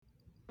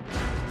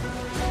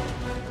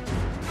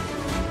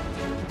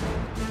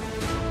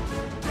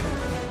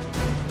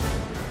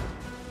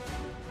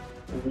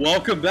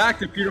Welcome back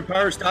to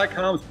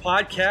PeterPirates.com's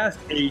podcast,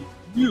 A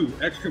Few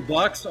Extra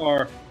Bucs,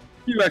 our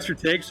few extra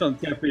takes on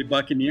the Tampa Bay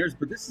Buccaneers.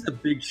 But this is a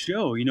big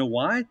show. You know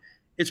why?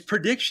 It's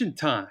prediction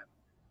time.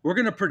 We're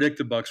going to predict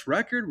the Bucs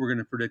record. We're going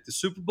to predict the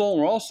Super Bowl.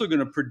 And we're also going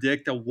to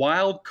predict a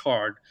wild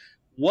card.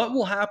 What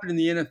will happen in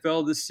the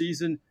NFL this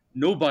season?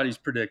 Nobody's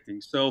predicting.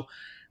 So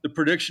the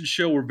prediction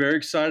show we're very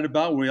excited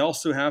about. We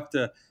also have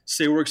to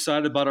say we're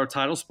excited about our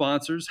title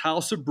sponsors,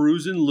 House of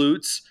Brews and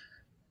Lutes,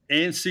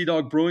 and Sea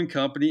Dog Brewing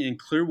Company in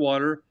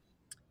Clearwater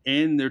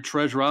and their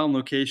Treasure Island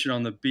location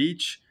on the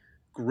beach.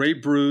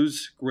 Great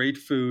brews, great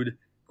food,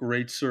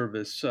 great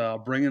service.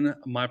 Bringing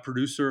my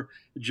producer,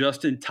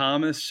 Justin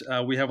Thomas.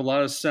 We have a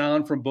lot of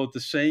sound from both the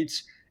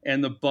Saints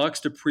and the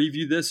Bucs to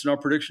preview this in our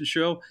prediction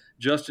show.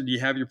 Justin, do you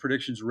have your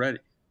predictions ready?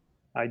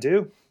 I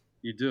do.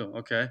 You do?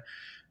 Okay.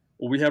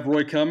 Well, we have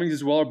Roy Cummings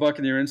as well, our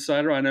Buccaneer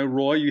insider. I know,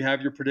 Roy, you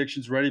have your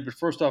predictions ready. But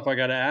first off, I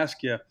got to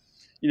ask you,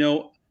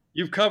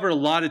 you've covered a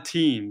lot of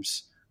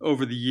teams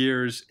over the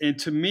years. And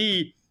to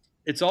me,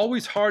 it's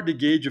always hard to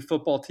gauge a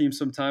football team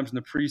sometimes in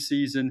the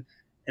preseason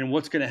and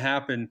what's going to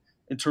happen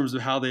in terms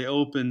of how they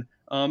open.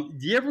 Do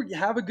you ever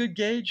have a good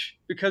gauge?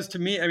 Because to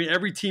me,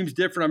 every team's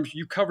different.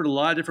 You've covered a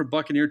lot of different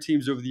Buccaneer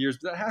teams over the years,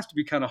 but that has to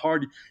be kind of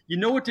hard. You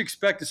know what to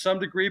expect to some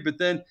degree, but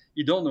then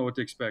you don't know what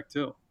to expect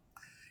too.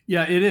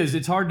 Yeah, it is.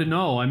 It's hard to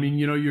know.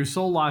 You're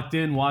so locked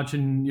in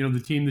watching, the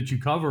team that you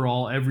cover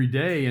every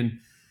day, and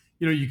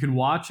you can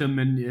watch them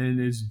and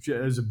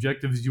as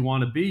objective as you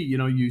want to be.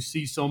 You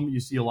see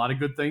a lot of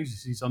good things. You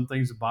see some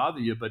things that bother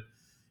you, but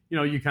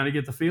you kind of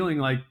get the feeling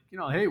like,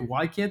 hey,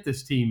 why can't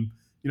this team,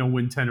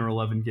 win 10 or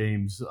 11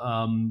 games?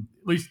 At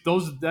least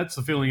that's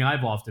the feeling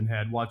I've often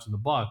had watching the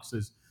Bucs.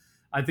 Is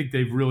I think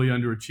they've really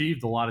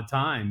underachieved a lot of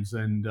times,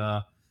 and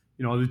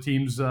other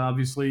teams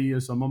obviously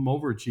some of them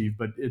overachieve.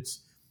 But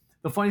it's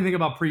the funny thing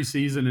about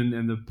preseason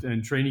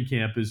and training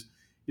camp is,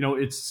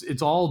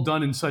 it's all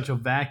done in such a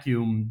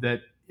vacuum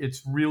that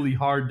it's really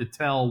hard to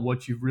tell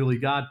what you've really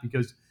got,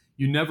 because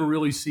you never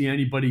really see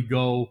anybody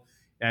go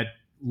at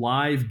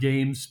live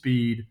game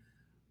speed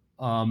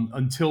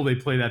until they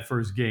play that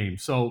first game.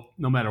 So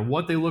no matter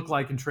what they look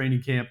like in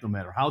training camp, no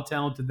matter how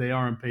talented they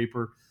are on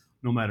paper,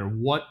 no matter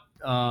what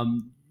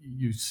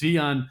you see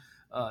in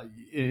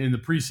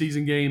the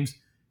preseason games,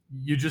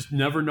 you just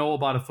never know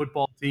about a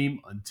football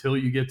team until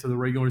you get to the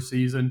regular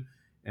season,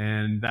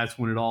 and that's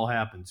when it all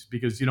happens.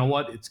 Because you know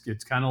what?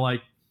 It's kind of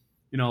like,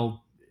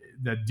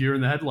 that deer in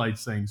the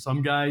headlights thing.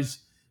 Some guys,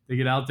 they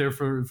get out there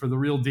for the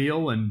real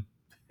deal, and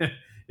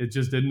it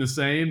just isn't the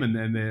same, and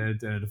then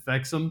it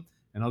affects them.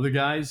 And other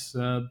guys,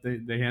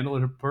 they handle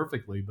it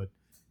perfectly, but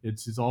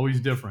it's always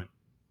different.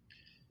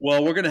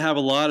 Well, we're going to have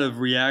a lot of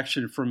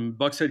reaction from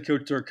Bucs head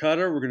coach Dirk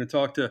Koetter. We're going to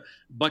talk to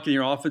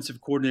Buccaneer offensive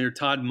coordinator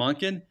Todd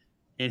Monken,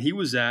 and he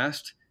was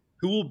asked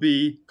who will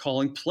be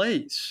calling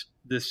plays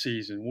this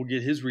season. We'll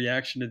get his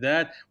reaction to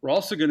that. We're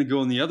also going to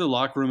go in the other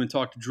locker room and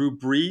talk to Drew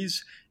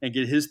Brees and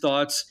get his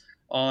thoughts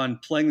on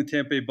playing the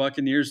Tampa Bay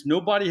Buccaneers.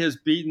 Nobody has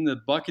beaten the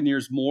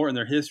Buccaneers more in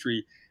their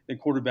history than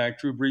quarterback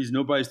Drew Brees.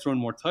 Nobody's thrown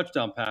more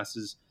touchdown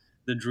passes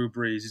than Drew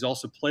Brees. He's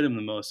also played them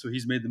the most, so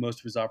he's made the most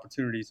of his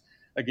opportunities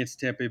against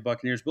the Tampa Bay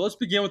Buccaneers. But let's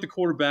begin with the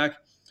quarterback,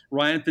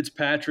 Ryan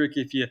Fitzpatrick.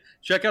 If you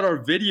check out our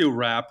video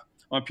wrap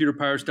on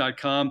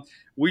PeterPirates.com,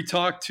 we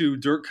talked to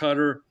Dirk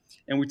Koetter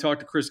and we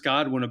talked to Chris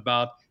Godwin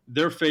about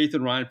their faith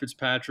in Ryan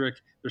Fitzpatrick.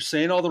 They're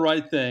saying all the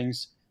right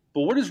things,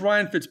 but what does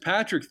Ryan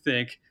Fitzpatrick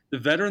think, the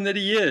veteran that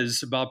he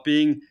is, about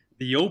being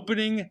the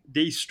opening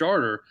day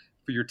starter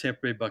for your Tampa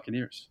Bay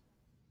Buccaneers?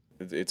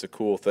 It's a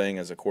cool thing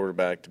as a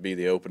quarterback to be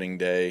the opening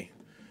day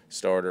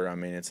starter.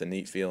 It's a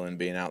neat feeling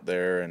being out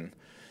there, and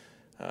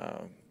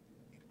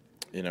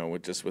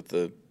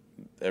with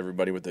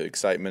everybody with the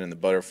excitement and the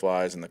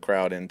butterflies and the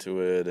crowd into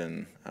it,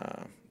 and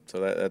so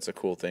that's a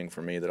cool thing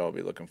for me that I'll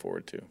be looking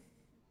forward to.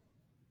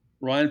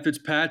 Ryan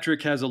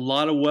Fitzpatrick has a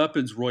lot of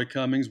weapons, Roy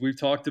Cummings. We've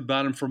talked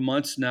about him for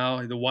months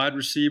now. The wide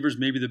receivers,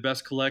 maybe the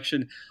best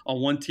collection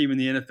on one team in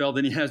the NFL.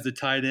 Then he has the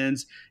tight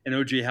ends and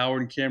O.J.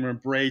 Howard and Cameron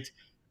Brate.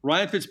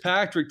 Ryan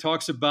Fitzpatrick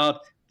talks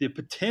about the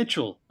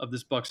potential of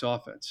this Bucs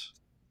offense.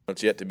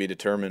 It's yet to be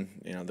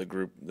determined. The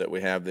group that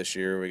we have this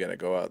year, we got to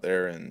go out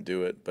there and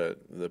do it. But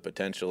the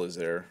potential is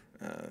there.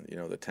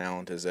 The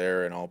talent is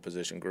there in all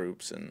position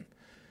groups, and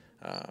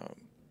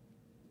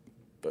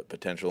but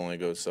potential only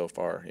goes so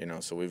far.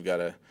 So we've got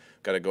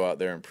to go out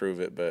there and prove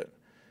it. But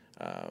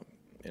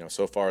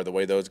so far the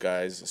way those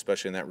guys,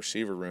 especially in that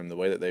receiver room, the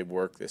way that they've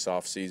worked this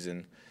off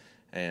season,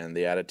 and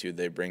the attitude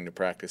they bring to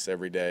practice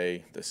every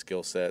day, the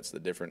skill sets, the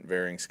different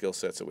varying skill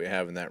sets that we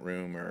have in that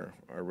room are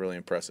really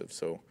impressive.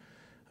 So.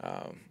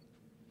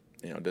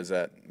 Does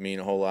that mean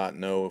a whole lot?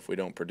 No, if we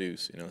don't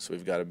produce. So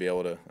I've got to be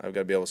able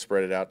to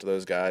spread it out to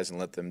those guys and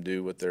let them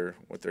do what they're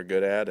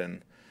good at,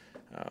 and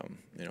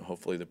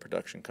hopefully the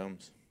production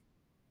comes.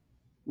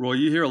 Roy,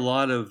 you hear a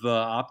lot of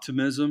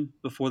optimism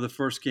before the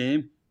first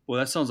game. Well,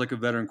 that sounds like a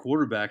veteran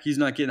quarterback. He's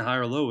not getting high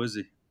or low, is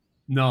he?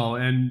 No,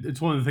 and it's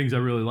one of the things I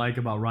really like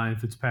about Ryan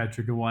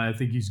Fitzpatrick and why I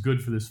think he's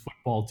good for this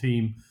football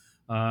team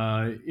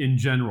in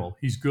general.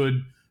 He's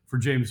good for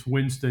Jameis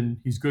Winston.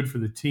 He's good for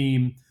the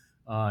team.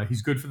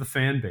 He's good for the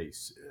fan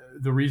base.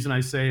 The reason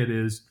I say it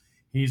is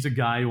he's a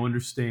guy who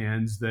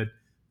understands that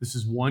this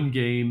is one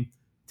game,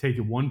 take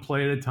it one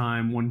play at a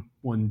time,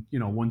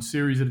 one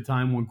series at a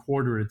time, one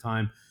quarter at a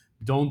time.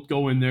 Don't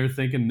go in there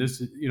thinking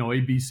this, A,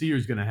 B, C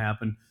is going to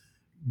happen.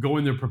 Go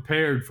in there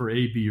prepared for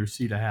A, B, or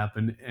C to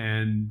happen,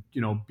 and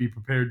be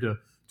prepared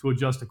to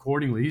adjust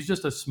accordingly. He's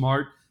just a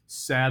smart,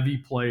 savvy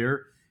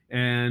player,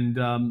 and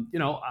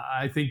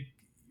I think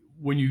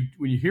when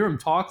you hear him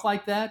talk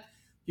like that,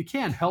 you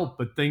can't help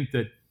but think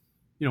that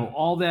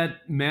all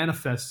that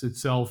manifests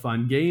itself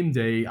on game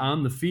day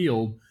on the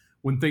field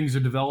when things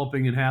are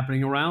developing and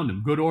happening around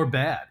him, good or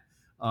bad.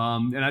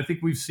 And I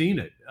think we've seen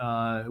it.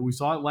 We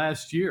saw it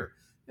last year.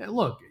 And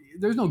look,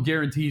 there's no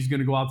guarantee he's going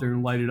to go out there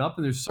and light it up,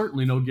 and there's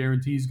certainly no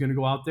guarantee he's going to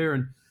go out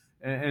there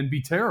and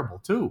be terrible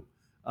too.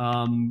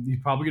 He's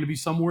probably going to be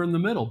somewhere in the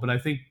middle. But I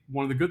think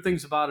one of the good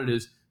things about it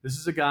is this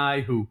is a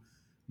guy who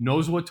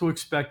knows what to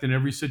expect in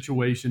every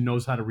situation,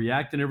 knows how to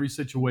react in every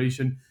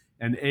situation,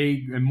 and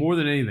more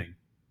than anything,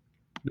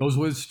 knows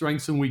what his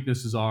strengths and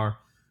weaknesses are,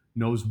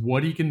 knows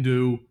what he can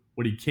do,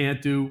 what he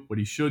can't do, what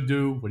he should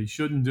do, what he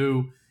shouldn't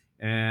do.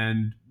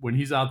 And when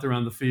he's out there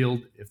on the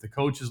field, if the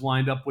coach is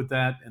lined up with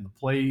that and the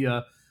play,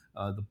 the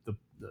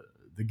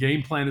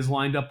game plan is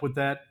lined up with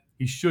that,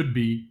 he should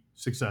be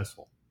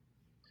successful.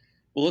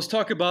 Well, let's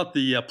talk about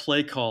the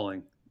play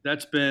calling.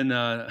 That's been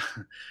a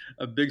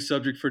big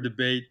subject for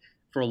debate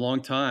for a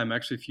long time,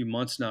 actually a few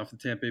months now for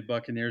the Tampa Bay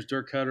Buccaneers.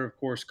 Dirk Koetter, of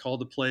course,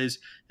 called the plays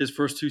his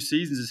first 2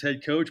 seasons as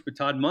head coach, but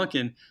Todd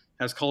Monken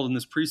has called in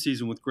this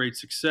preseason with great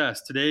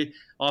success. Today,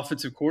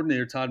 offensive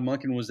coordinator Todd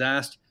Monken was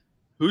asked,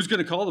 who's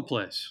going to call the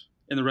plays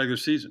in the regular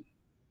season?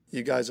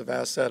 You guys have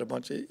asked that a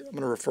bunch. I'm going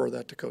to refer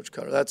that to Coach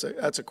Koetter.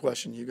 That's a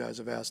question you guys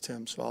have asked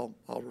him, so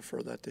I'll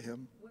refer that to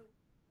him.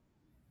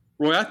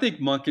 Roy, I think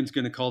Monken's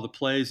going to call the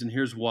plays, and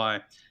here's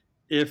why.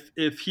 If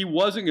he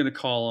wasn't going to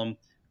call them,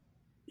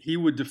 he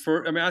would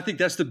defer. I mean, I think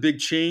that's the big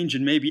change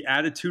and maybe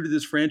attitude of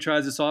this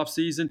franchise this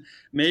offseason.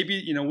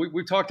 Maybe,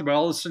 we've talked about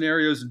all the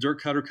scenarios of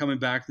Dirk Koetter coming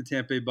back to the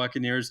Tampa Bay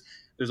Buccaneers.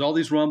 There's all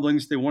these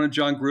rumblings. They wanted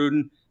John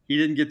Gruden. He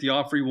didn't get the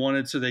offer he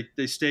wanted, so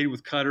they stayed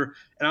with Koetter.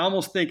 And I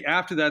almost think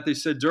after that they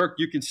said, Dirk,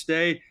 you can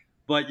stay,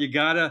 but you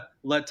got to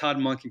let Todd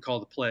Monken call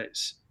the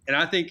plays. And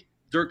I think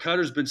Dirk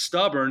Cutter's been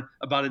stubborn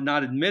about it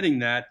not admitting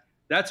that.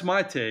 That's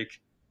my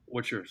take.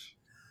 What's yours?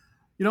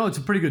 It's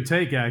a pretty good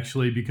take,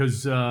 actually,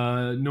 because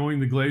knowing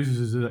the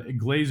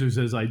Glazers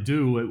as I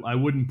do, I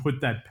wouldn't put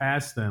that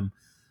past them.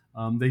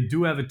 They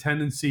do have a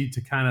tendency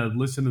to kind of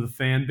listen to the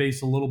fan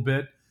base a little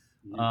bit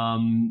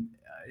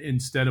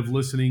instead of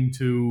listening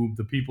to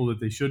the people that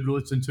they should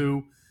listen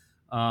to.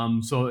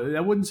 So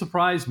that wouldn't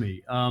surprise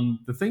me.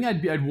 The thing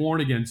I'd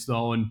warn against,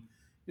 though, and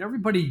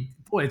everybody,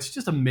 boy, it's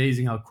just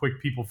amazing how quick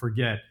people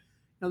forget.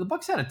 The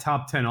Bucs had a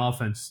top 10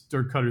 offense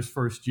Dirk Cutter's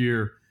first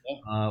year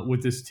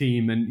with this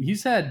team, and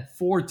he's had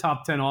 4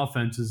 top 10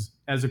 offenses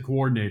as a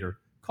coordinator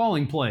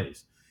calling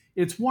plays.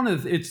 It's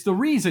the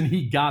reason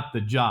he got the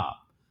job.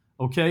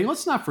 Okay,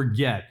 let's not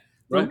forget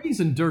the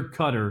reason Dirk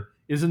Koetter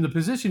is in the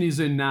position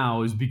he's in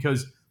now is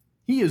because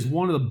he is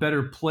one of the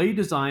better play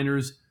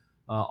designers,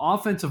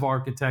 offensive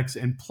architects,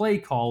 and play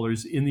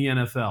callers in the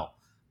NFL.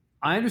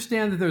 I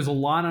understand that there's a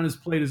lot on his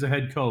plate as a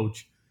head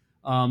coach.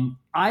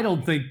 I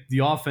don't think the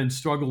offense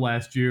struggled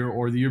last year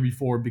or the year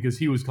before because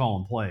he was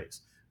calling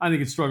plays. I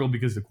think it struggled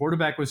because the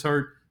quarterback was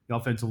hurt, the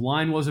offensive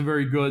line wasn't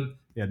very good,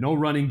 they had no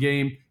running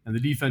game, and the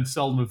defense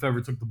seldom, if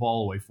ever, took the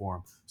ball away for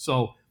him.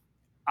 So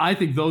I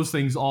think those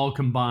things all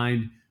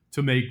combined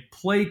to make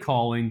play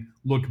calling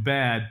look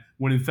bad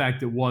when, in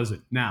fact, it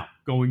wasn't. Now,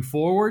 going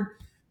forward,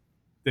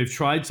 they've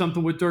tried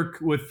something with Todd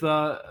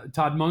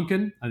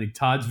Monken. I think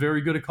Todd's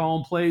very good at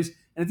calling plays.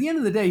 And at the end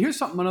of the day, here's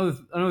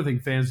another thing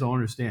fans don't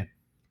understand.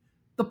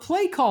 The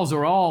play calls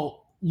are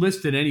all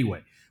listed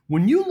anyway.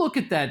 When you look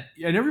at that,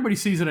 and everybody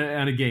sees it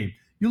on a game,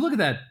 you look at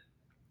that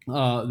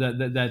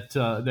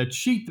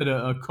sheet that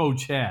a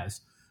coach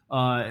has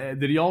that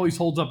he always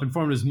holds up in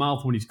front of his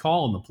mouth when he's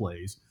calling the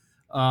plays.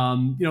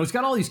 It's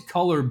got all these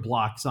color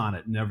blocks on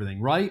it and everything,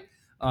 right?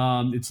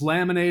 It's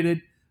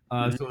laminated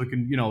so it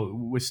can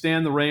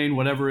withstand the rain,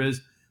 whatever it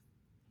is.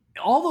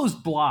 All those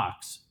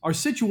blocks are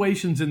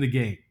situations in the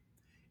game.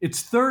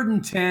 It's 3rd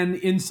and 10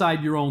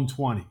 inside your own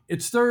 20.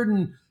 It's 3rd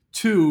and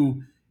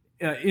 2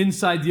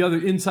 inside the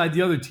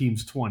other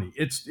team's 20.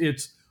 It's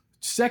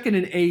 2nd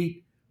and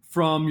 8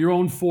 from your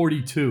own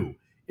 42.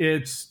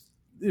 It's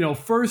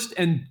 1st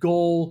and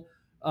goal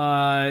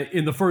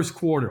in the first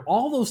quarter.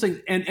 All those things,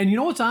 and you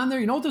know what's on there?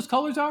 You know what those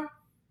colors are?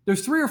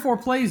 There's 3 or 4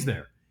 plays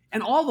there,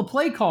 and all the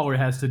play caller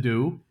has to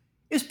do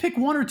is pick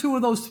 1 or 2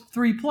 of those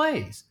 3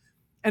 plays.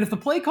 And if the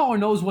play caller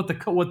knows what the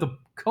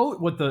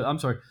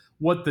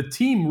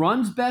team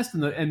runs best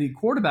and the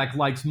quarterback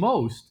likes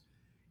most,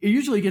 it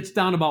usually gets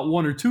down about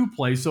 1 or 2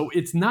 plays, so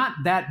it's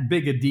not that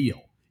big a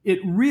deal. It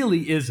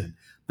really isn't.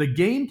 The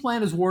game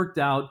plan is worked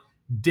out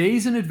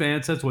days in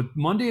advance. That's what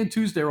Monday and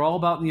Tuesday are all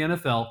about in the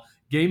NFL.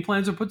 Game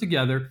plans are put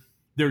together.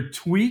 They're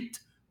tweaked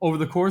over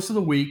the course of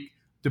the week,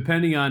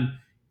 depending on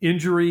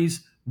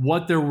injuries,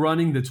 what they're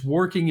running that's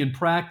working in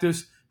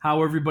practice,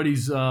 how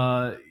everybody's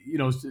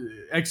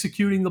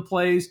executing the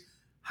plays,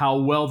 how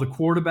well the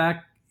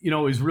quarterback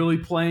is really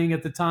playing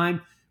at the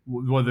time,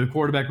 whether the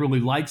quarterback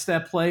really likes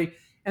that play.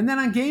 And then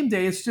on game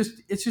day, it's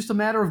just a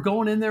matter of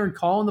going in there and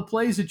calling the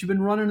plays that you've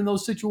been running in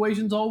those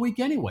situations all week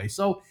anyway.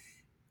 So,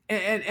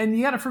 and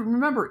you got to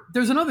remember,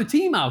 there's another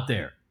team out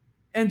there.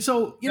 And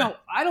so,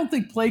 I don't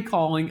think play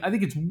calling, I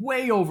think it's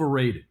way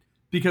overrated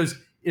because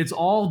it's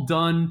all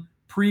done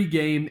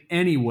pregame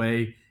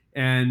anyway.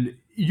 And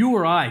you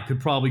or I could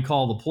probably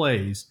call the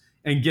plays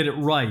and get it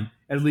right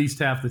at least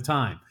half the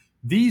time.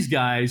 These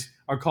guys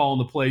are calling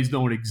the plays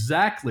knowing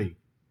exactly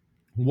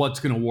what's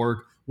going to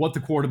work, what the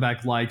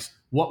quarterback likes,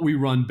 what we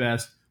run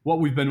best, what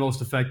we've been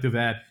most effective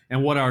at,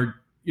 and what our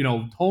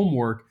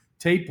homework,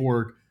 tape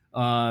work,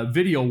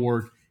 video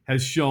work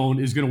has shown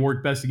is going to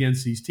work best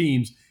against these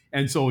teams.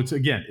 And so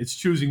it's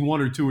choosing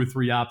one or two or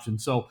three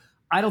options. So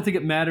I don't think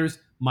it matters.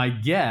 My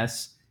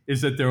guess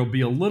is that there will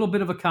be a little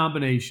bit of a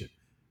combination.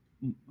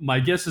 My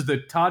guess is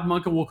that Todd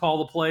Monken will call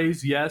the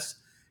plays, yes,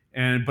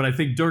 but I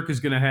think Dirk is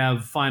going to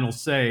have final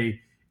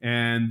say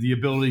and the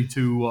ability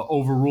to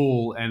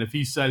overrule. And if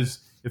he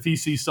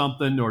sees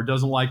something or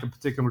doesn't like a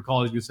particular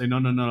call, he's going to say,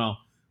 no,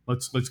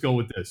 let's go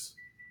with this.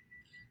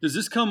 Does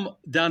this come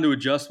down to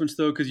adjustments,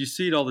 though? Because you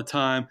see it all the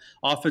time.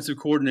 Offensive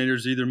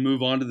coordinators either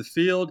move onto the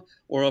field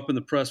or up in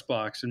the press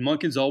box, and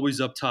Monken's always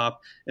up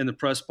top in the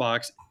press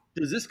box.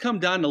 Does this come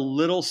down to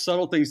little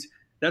subtle things?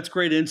 That's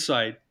great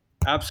insight,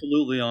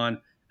 absolutely,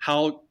 on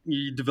how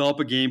you develop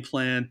a game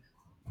plan,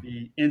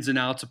 the ins and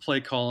outs of play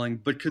calling.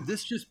 But could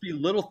this just be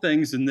little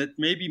things and that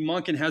maybe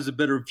Monken has a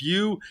better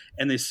view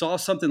and they saw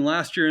something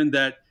last year and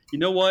that, you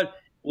know what,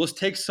 let's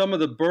take some of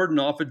the burden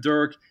off of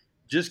Dirk,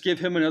 just give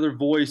him another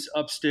voice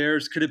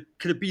upstairs? Could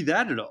it be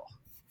that at all?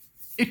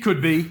 It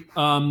could be.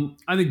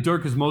 I think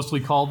Dirk has mostly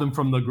called him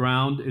from the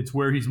ground. It's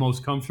where he's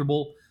most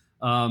comfortable.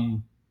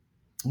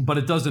 But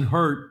it doesn't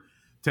hurt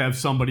to have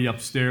somebody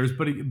upstairs.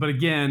 But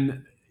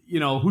again,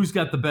 who's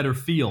got the better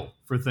feel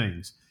for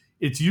things?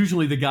 It's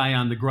usually the guy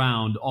on the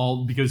ground,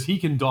 all because he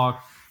can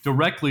talk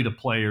directly to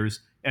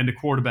players and the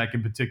quarterback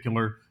in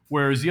particular.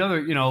 Whereas the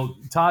other,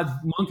 Todd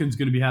Monken's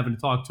going to be having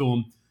to talk to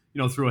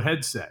him, through a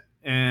headset.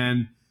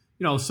 And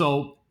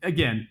so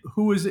again,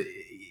 who is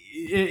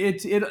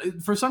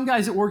it? For some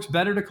guys, it works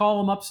better to call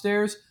them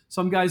upstairs.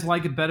 Some guys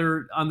like it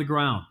better on the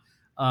ground.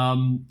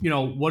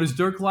 What does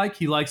Dirk like?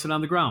 He likes it on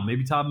the ground.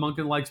 Maybe Todd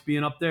Monken likes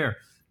being up there.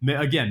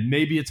 Again,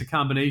 maybe it's a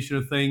combination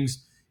of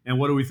things. And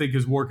what do we think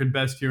is working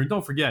best here? And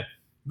don't forget,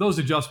 those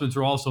adjustments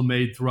are also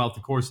made throughout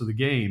the course of the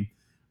game,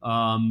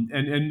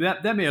 and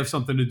that may have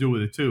something to do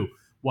with it too.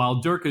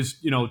 While Dirk is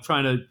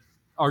trying to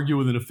argue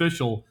with an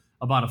official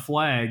about a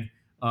flag.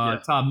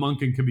 Todd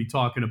Monken could be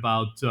talking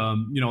about,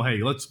 hey,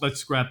 let's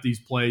scrap these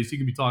plays. He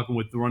can be talking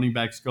with the running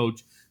backs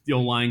coach, the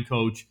O-line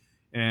coach,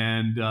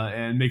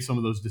 and make some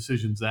of those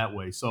decisions that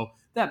way. So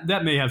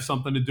that may have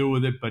something to do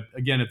with it. But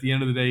again, at the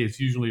end of the day, it's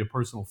usually a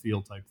personal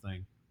feel type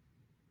thing.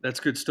 That's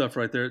good stuff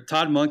right there.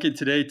 Todd Monken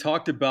today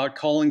talked about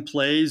calling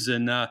plays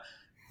and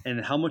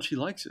how much he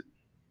likes it.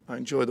 I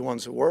enjoy the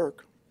ones that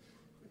work.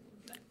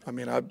 I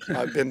mean,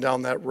 I've been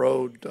down that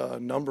road a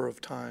number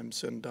of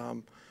times, and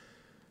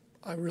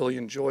I really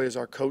enjoy, as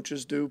our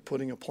coaches do,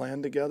 putting a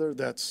plan together.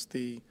 That's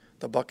the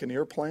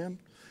Buccaneer plan,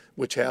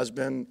 which has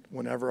been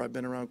whenever I've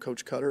been around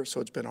Coach Koetter.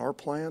 So it's been our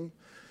plan.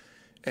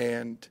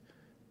 And,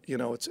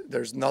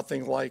 there's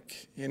nothing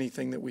like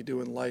anything that we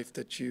do in life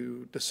that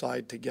you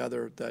decide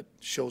together that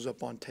shows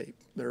up on tape.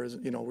 There is,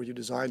 where you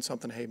design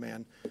something, hey,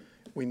 man,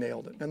 we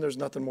nailed it. And there's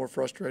nothing more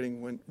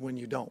frustrating when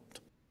you don't.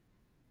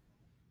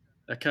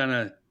 That kind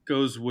of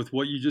goes with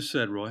what you just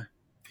said, Roy.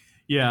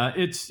 Yeah,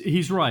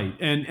 he's right.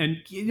 And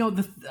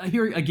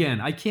here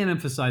again, I can't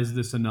emphasize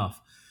this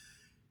enough.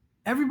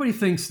 Everybody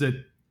thinks that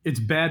it's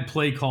bad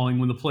play calling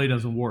when the play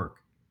doesn't work.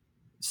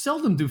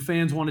 Seldom do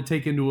fans want to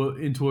take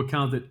into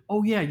account that,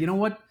 oh yeah, you know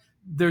what?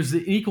 There's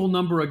the equal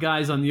number of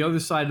guys on the other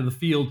side of the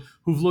field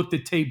who've looked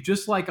at tape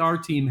just like our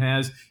team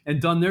has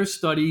and done their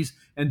studies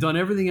and done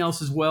everything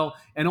else as well.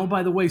 And oh,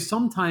 by the way,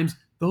 sometimes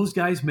those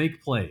guys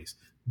make plays.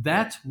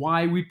 That's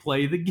why we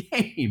play the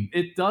game.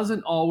 It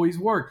doesn't always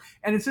work.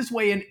 And it's this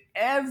way in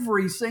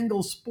every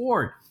single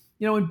sport.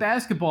 In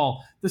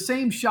basketball, the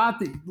same shot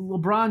that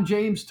LeBron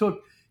James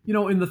took,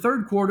 in the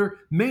third quarter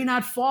may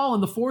not fall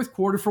in the fourth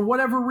quarter for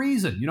whatever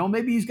reason.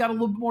 Maybe he's got a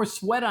little bit more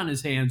sweat on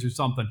his hands or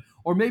something.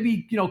 Or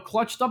maybe,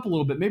 clutched up a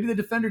little bit. Maybe the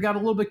defender got a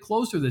little bit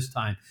closer this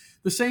time.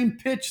 The same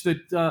pitch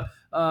that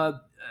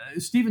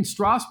Steven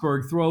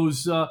Strasburg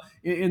throws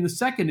in the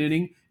second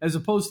inning as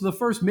opposed to the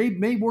first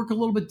may work a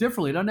little bit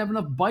differently. It doesn't have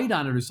enough bite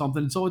on it or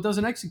something, so it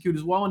doesn't execute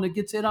as well and it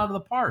gets hit out of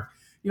the park.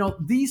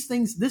 These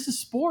things, this is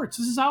sports.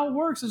 This is how it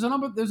works.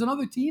 There's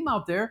another team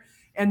out there,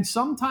 and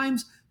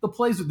sometimes the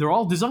plays, they're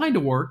all designed to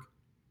work.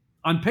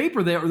 On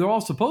paper, they're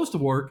all supposed to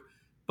work,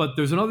 but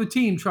there's another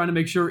team trying to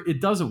make sure it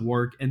doesn't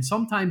work, and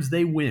sometimes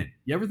they win.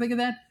 You ever think of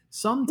that?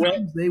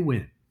 Sometimes they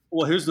win.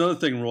 Well, here's another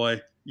thing, Roy.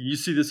 You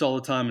see this all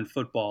the time in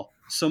football.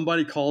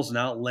 Somebody calls an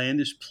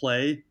outlandish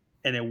play,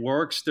 and it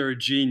works, they're a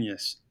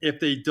genius. If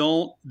they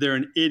don't, they're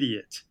an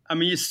idiot. I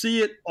mean, you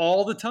see it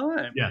all the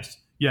time. Yes.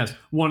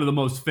 One of the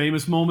most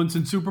famous moments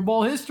in Super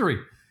Bowl history,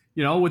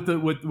 with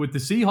the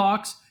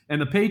Seahawks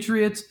and the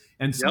Patriots,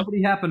 and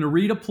somebody happened to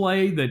read a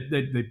play that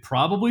they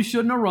probably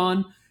shouldn't have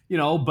run,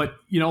 but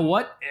you know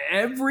what?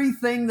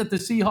 Everything that the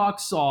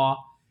Seahawks saw,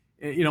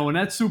 in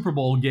that Super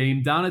Bowl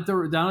game down at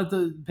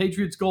the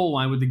Patriots goal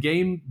line with the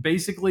game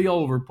basically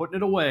over, putting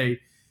it away,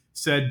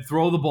 said,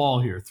 throw the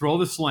ball here, throw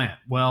the slant.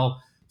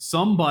 Well,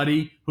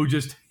 somebody who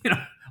just,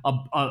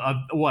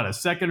 a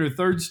second or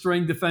third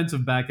string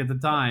defensive back at the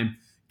time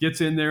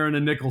gets in there in a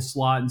nickel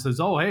slot and says,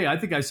 oh, hey, I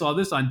think I saw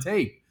this on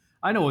tape.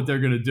 I know what they're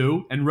going to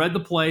do, and read the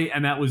play,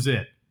 and that was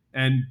it.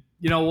 And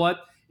you know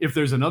what? If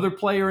there's another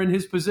player in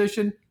his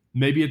position,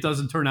 maybe it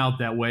doesn't turn out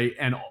that way.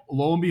 And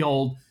lo and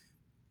behold,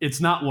 it's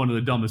not one of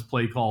the dumbest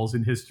play calls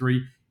in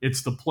history.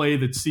 It's the play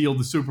that sealed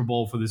the Super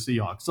Bowl for the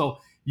Seahawks. So,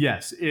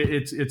 yes,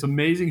 it's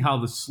amazing how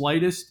the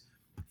slightest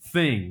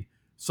thing,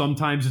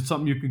 sometimes it's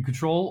something you can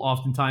control,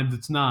 oftentimes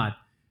it's not,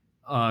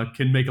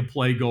 can make a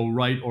play go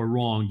right or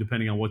wrong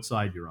depending on what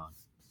side you're on.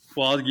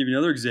 Well, I'll give you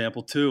another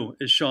example, too,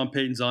 is Sean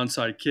Payton's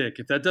onside kick.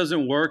 If that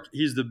doesn't work,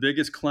 he's the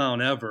biggest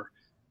clown ever.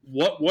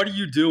 What are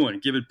you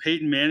doing? Giving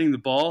Peyton Manning the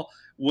ball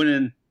when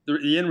in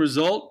the end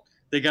result,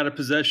 they got a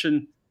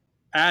possession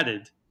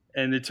added,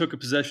 and they took a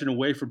possession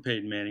away from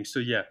Peyton Manning. So,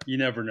 yeah, you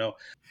never know.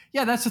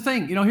 Yeah, that's the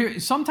thing. Here,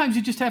 sometimes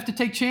you just have to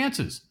take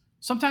chances.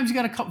 Sometimes you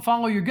got to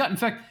follow your gut. In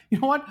fact, you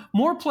know what?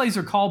 More plays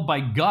are called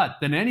by gut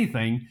than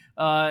anything.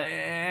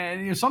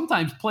 And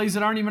sometimes plays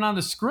that aren't even on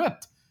the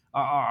script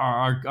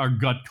are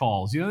gut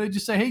calls. They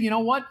just say, hey, you know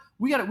what?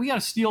 We got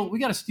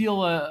to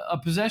steal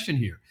a possession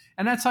here,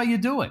 and that's how you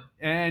do it.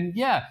 And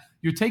yeah,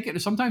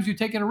 sometimes you're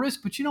taking a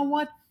risk, but you know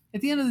what?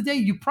 At the end of the day,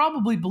 you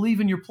probably believe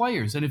in your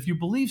players, and if you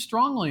believe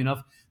strongly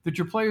enough that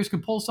your players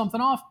can pull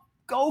something off,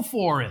 go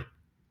for it.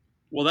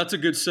 Well, that's a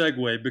good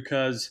segue,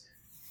 because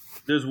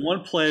there's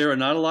one player and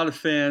not a lot of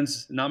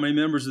fans, not many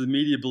members of the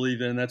media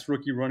believe in, and that's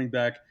rookie running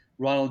back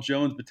Ronald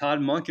Jones. But Todd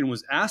Monken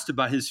was asked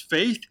about his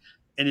faith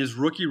in his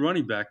rookie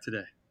running back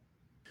today.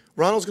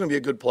 Ronald's going to be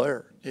a good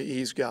player.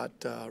 He's got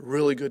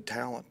really good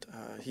talent.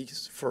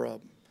 He's for a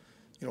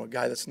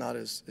guy that's not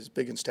as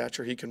big in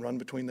stature. He can run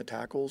between the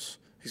tackles.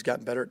 He's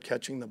gotten better at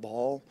catching the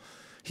ball.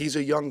 He's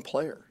a young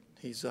player.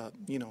 He's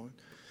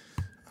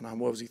and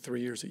what was he, 3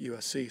 years at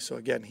USC? So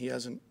again, he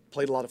hasn't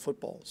played a lot of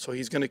football. So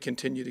he's going to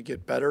continue to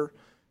get better.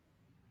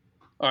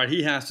 All right,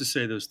 he has to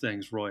say those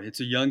things, Roy. It's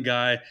a young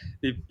guy.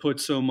 They've put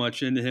so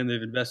much into him.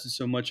 They've invested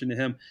so much into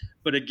him.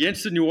 But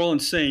against the New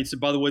Orleans Saints, and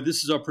by the way,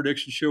 this is our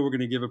prediction show. We're going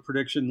to give a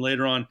prediction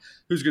later on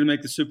who's going to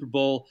make the Super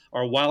Bowl,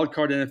 our wild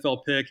card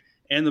NFL pick,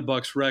 and the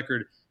Bucs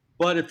record.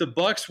 But if the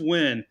Bucs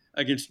win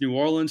against New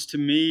Orleans, to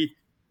me,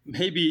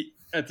 maybe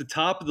at the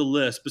top of the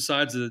list,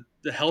 besides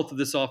the health of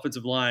this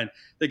offensive line,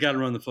 they got to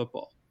run the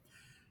football.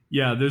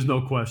 Yeah, there's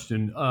no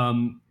question.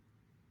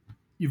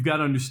 You've got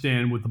to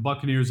understand with the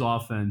Buccaneers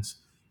offense,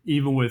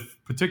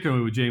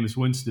 particularly with Jameis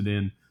Winston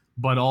in,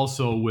 but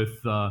also with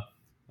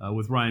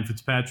Ryan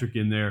Fitzpatrick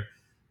in there,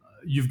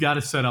 you've got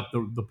to set up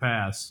the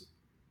pass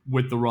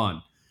with the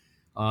run.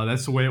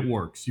 That's the way it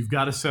works. You've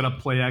got to set up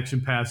play action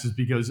passes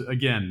because,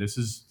 again, this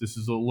is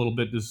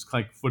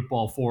like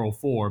football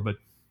 404, but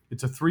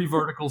it's a 3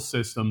 vertical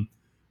system.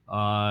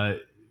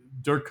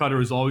 Dirk Koetter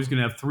is always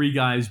going to have 3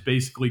 guys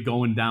basically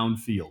going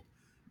downfield,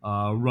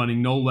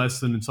 running no less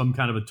than some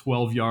kind of a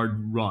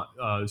 12-yard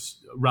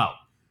route.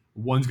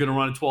 One's going to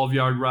run a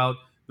 12-yard route,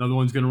 another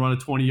one's going to run a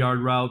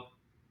 20-yard route,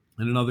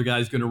 and another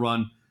guy's going to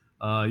run,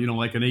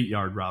 like an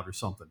 8-yard route or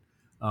something.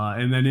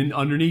 And then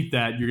underneath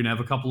that, you're going to have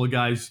a couple of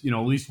guys, at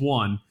least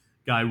one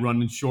guy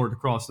running short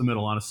across the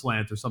middle on a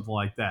slant or something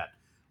like that.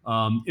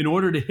 In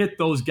order to hit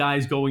those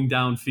guys going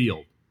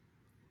downfield,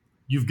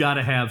 you've got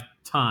to have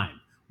time.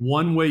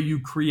 One way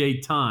you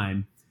create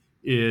time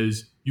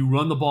is you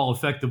run the ball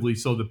effectively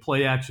so the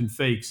play action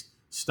fakes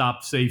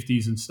stop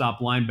safeties and stop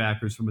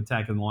linebackers from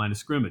attacking the line of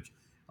scrimmage.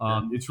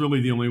 It's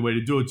really the only way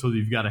to do it, so that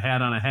you've got a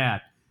hat on a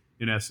hat,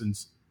 in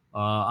essence,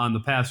 on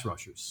the pass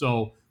rushers.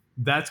 So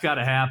that's got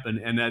to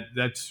happen, and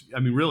that's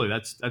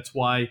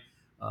why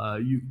a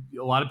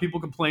lot of people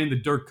complain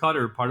that Dirk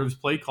Koetter, part of his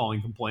play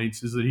calling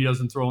complaints, is that he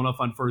doesn't throw enough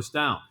on first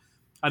down.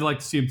 I'd like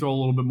to see him throw a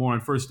little bit more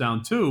on first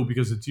down too,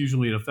 because it's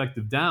usually an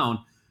effective down,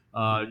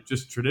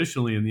 just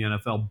traditionally in the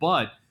NFL.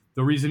 But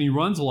the reason he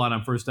runs a lot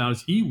on first down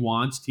is he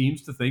wants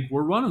teams to think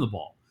we're running the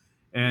ball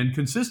and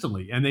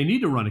consistently, and they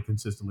need to run it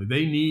consistently.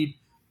 They need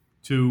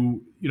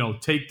to,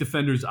 take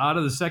defenders out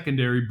of the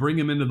secondary, bring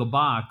them into the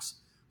box,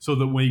 so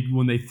that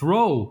when they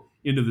throw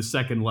into the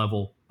second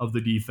level of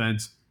the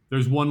defense,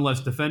 there's one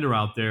less defender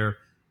out there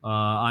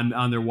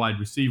on their wide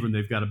receiver, and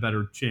they've got a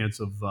better chance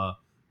of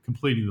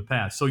completing the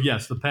pass. So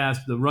yes,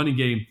 the running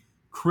game,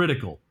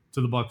 critical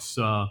to the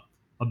Bucs'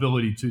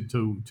 ability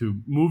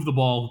to move the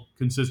ball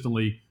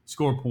consistently,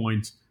 score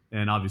points,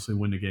 and obviously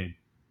win the game.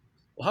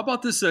 Well, how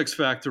about this X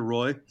factor,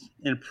 Roy?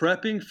 In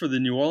prepping for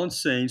the New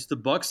Orleans Saints, the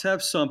Bucs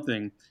have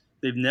something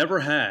they've never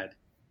had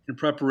in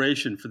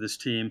preparation for this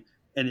team: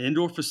 an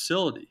indoor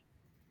facility.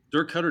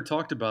 Dirk Koetter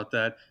talked about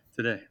that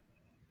today.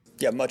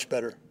 Yeah, much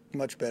better,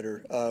 much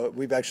better.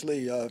 We've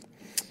actually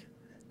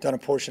done a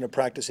portion of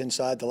practice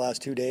inside the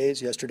last 2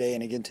 days, yesterday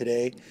and again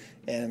today,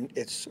 and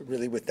it's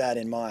really with that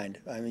in mind.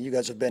 I mean, you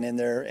guys have been in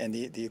there, and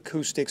the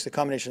acoustics, the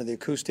combination of the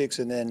acoustics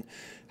and then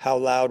how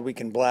loud we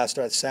can blast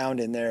our sound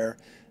in there,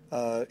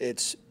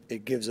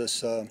 it gives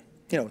us,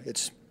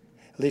 it's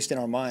at least in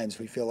our minds,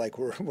 we feel like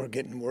we're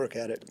getting work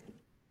at it.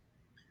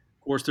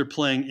 Of course, they're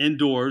playing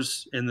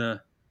indoors in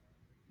the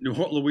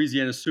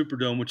Louisiana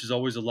Superdome, which is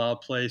always a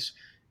loud place.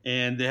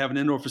 And they have an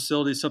indoor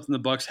facility, something the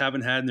Bucs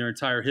haven't had in their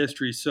entire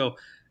history. So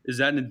is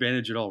that an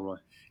advantage at all, Roy?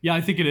 Yeah,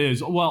 I think it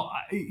is. Well,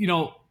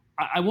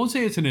 I won't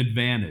say it's an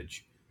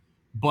advantage,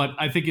 but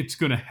I think it's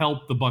going to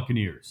help the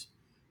Buccaneers.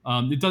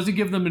 It doesn't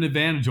give them an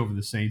advantage over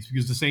the Saints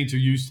because the Saints are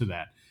used to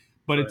that.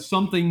 But It's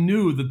something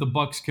new that the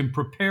Bucs can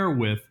prepare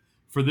with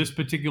for this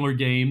particular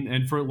game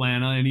and for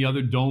Atlanta, any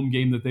other dome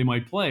game that they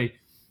might play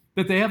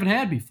that they haven't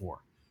had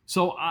before.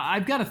 So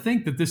I've got to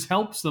think that this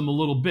helps them a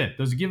little bit.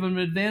 Does it give them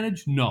an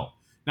advantage? No,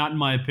 not in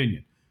my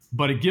opinion.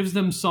 But it gives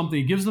them something.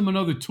 It gives them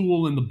another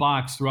tool in the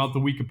box throughout the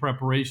week of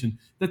preparation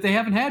that they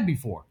haven't had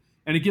before.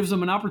 And it gives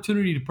them an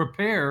opportunity to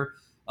prepare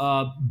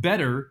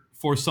better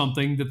for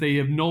something that they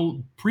have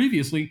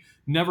previously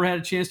never had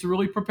a chance to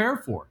really prepare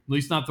for, at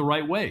least not the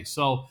right way.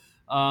 So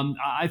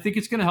I think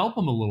it's going to help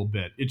them a little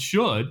bit. It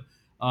should.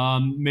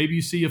 Maybe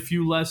you see a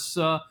few less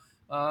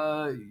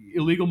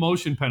illegal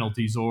motion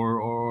penalties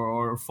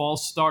or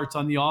false starts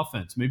on the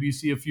offense. Maybe you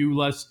see a few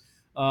less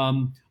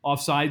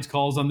offsides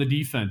calls on the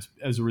defense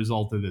as a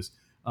result of this.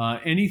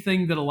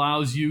 Anything that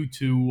allows you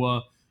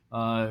to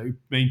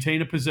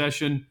maintain a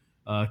possession,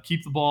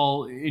 keep the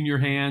ball in your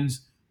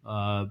hands,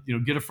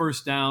 get a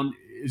first down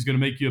is going to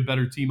make you a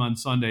better team on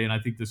Sunday, and I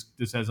think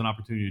this has an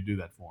opportunity to do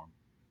that for them.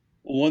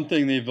 One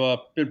thing they've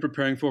been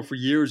preparing for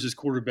years is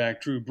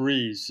quarterback Drew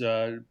Brees.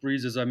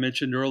 Brees, as I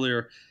mentioned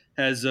earlier,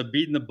 has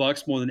beaten the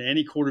Bucs more than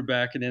any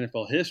quarterback in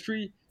NFL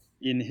history.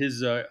 In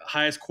his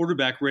highest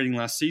quarterback rating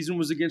last season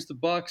was against the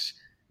Bucs.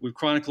 We've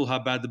chronicled how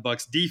bad the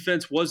Bucs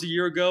defense was a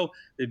year ago.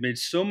 They've made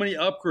so many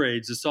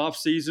upgrades this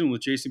offseason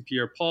with Jason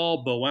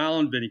Pierre-Paul, Bo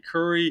Allen, Vinny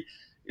Curry,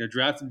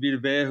 drafted Vita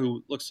Vea,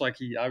 who looks like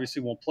he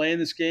obviously won't play in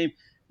this game.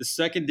 The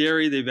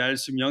secondary, they've added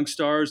some young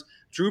stars.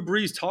 Drew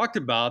Brees talked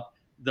about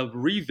the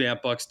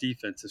revamped Bucs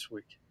defense this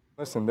week.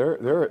 Listen,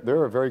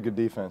 they're a very good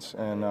defense,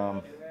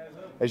 and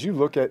as you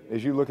look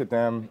at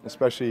them,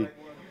 especially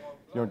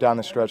down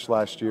the stretch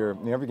last year,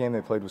 every game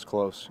they played was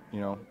close,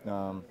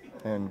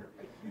 and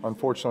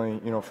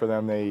unfortunately, for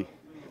them,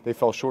 they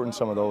fell short in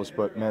some of those.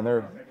 But man,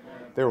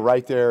 they're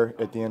right there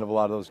at the end of a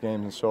lot of those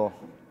games, and so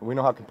we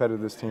know how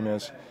competitive this team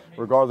is,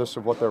 regardless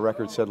of what their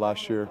record said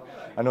last year.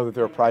 I know that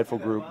they're a prideful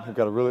group. They've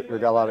got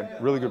a lot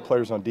of really good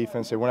players on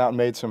defense. They went out and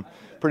made some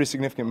pretty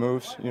significant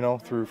moves,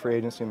 through free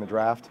agency and the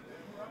draft,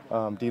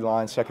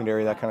 D-line,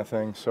 secondary, that kind of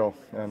thing. So,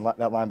 and that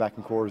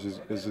linebacking core is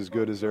as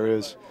good as there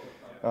is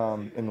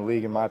in the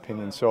league, in my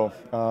opinion. So,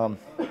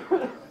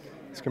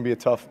 it's going to be a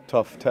tough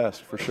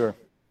test for sure.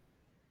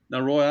 Now,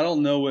 Roy, I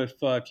don't know if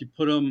you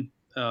put them,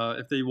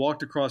 if they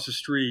walked across the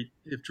street,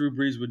 if Drew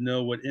Brees would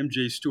know what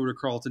MJ Stewart or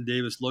Carlton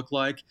Davis look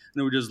like. I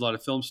know he does a lot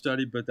of film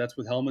study, but that's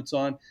with helmets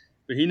on.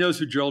 But he knows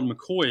who Gerald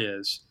McCoy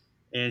is,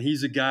 and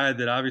he's a guy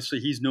that obviously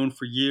he's known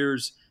for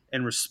years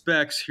and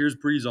respects. Here's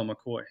Brees on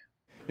McCoy.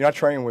 I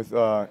trained with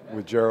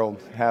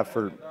Gerald, have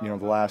for the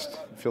last,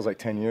 feels like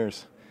 10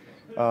 years,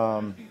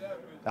 out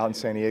in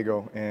San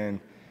Diego, and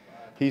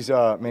he's he's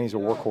a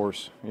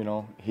workhorse.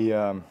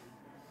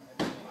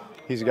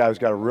 He's a guy who's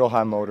got a real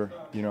high motor,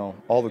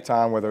 all the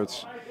time, whether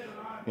it's,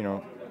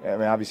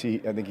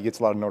 obviously I think he gets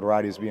a lot of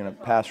notoriety as being a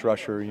pass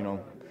rusher,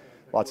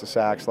 lots of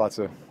sacks, lots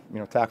of,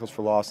 tackles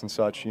for loss and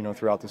such,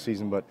 throughout the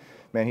season. But,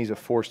 man, he's a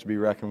force to be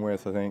reckoned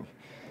with, I think,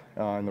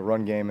 in the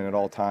run game and at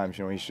all times.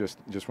 He's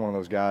just one of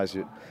those guys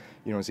that,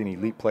 is an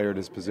elite player at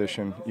his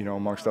position,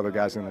 amongst other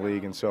guys in the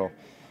league. And so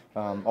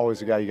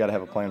always a guy you got to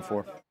have a plan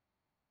for.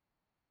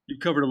 You've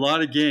covered a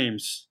lot of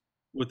games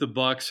with the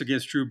Bucs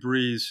against Drew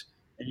Brees,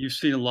 and you've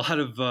seen a lot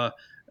of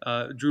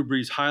Drew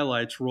Brees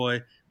highlights,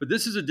 Roy. But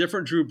this is a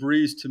different Drew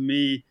Brees to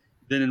me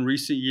than in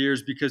recent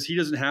years because he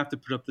doesn't have to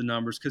put up the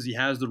numbers because he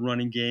has the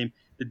running game.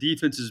 The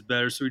defense is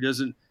better, so he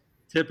doesn't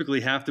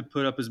typically have to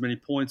put up as many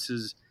points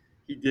as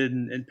he did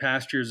in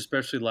past years,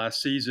 especially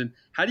last season.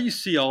 How do you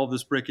see all of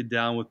this breaking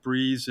down with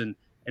Brees and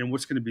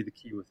what's going to be the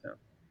key with him?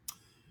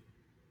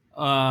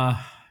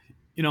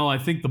 I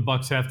think the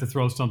Bucs have to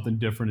throw something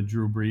different at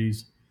Drew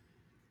Brees.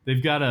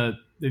 They've got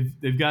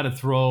to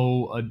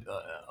throw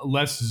a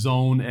less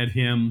zone at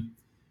him,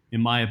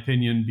 in my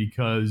opinion,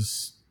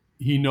 because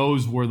he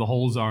knows where the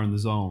holes are in the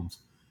zones.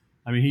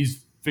 I mean,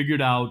 he's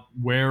figured out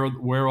where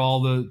all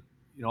the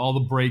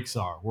breaks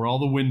are, where all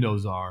the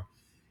windows are,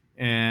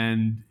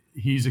 and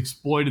he's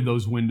exploited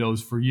those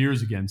windows for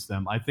years against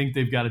them. I think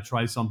they've got to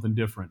try something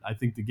different. I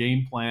think the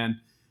game plan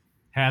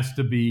has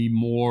to be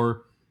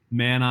more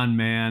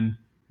man-on-man,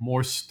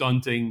 more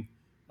stunting.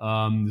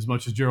 As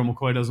much as Gerald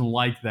McCoy doesn't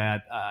like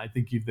that, I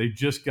think they've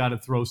just got to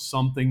throw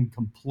something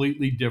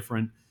completely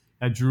different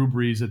at Drew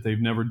Brees that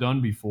they've never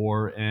done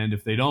before. And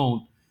if they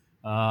don't,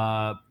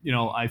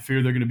 I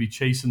fear they're going to be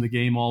chasing the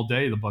game all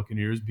day, the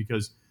Buccaneers,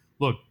 because,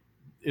 look,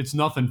 it's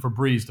nothing for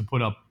Brees to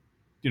put up,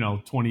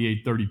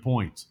 28, 30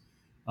 points.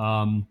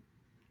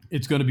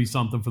 It's going to be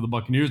something for the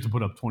Buccaneers to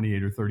put up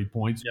 28 or 30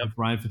 points with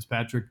Ryan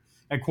Fitzpatrick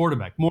at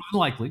quarterback. More than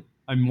likely.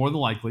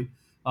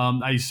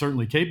 He's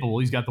certainly capable.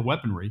 He's got the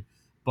weaponry.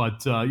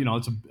 But,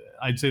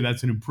 I'd say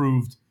that's an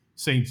improved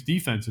Saints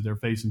defense that they're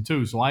facing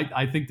too. So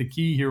I think the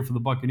key here for the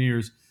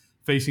Buccaneers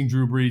facing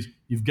Drew Brees,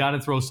 you've got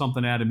to throw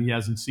something at him he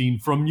hasn't seen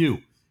from you.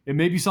 It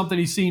may be something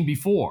he's seen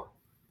before,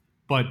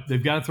 but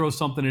they've got to throw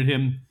something at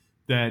him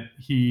that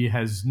he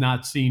has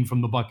not seen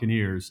from the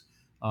Buccaneers,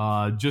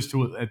 just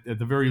to, at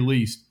the very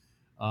least,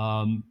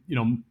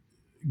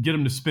 get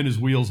him to spin his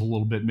wheels a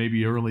little bit,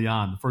 maybe early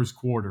on, the first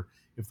quarter.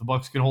 If the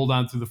Bucs can hold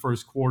on through the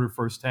first quarter,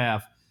 first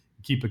half,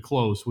 keep it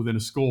close within a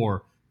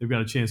score, they've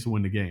got a chance to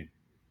win the game.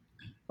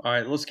 All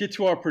right, let's get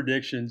to our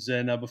predictions.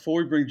 And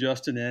before we bring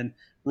Justin in,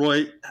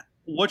 Roy,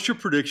 what's your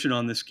prediction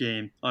on this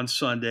game on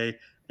Sunday?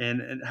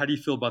 And how do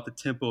you feel about the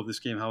tempo of this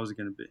game? How is it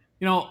going to be?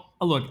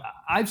 Look,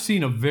 I've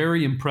seen a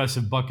very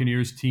impressive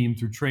Buccaneers team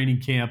through training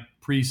camp,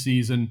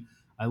 preseason.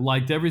 I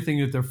liked everything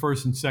that their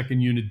first and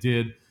second unit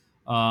did.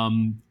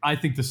 I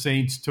think the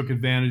Saints took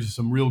advantage of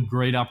some real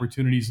great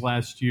opportunities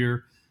last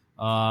year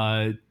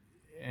and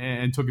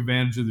took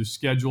advantage of their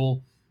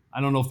schedule.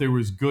 I don't know if they were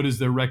as good as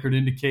their record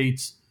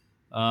indicates.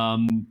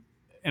 And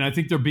I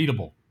think they're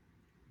beatable.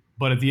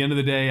 But at the end of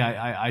the day,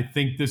 I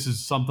think this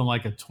is something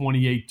like a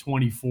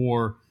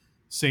 28-24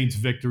 Saints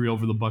victory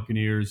over the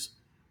Buccaneers.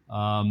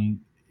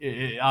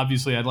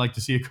 Obviously, I'd like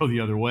to see it go the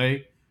other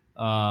way.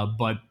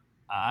 But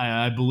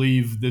I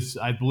believe it's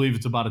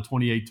about a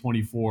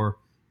 28-24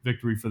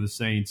 victory for the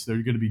Saints.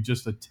 They're going to be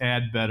just a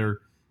tad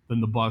better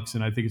than the Bucs,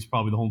 and I think it's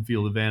probably the home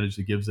field advantage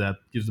that gives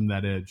them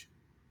that edge.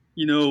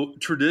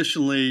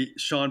 Traditionally,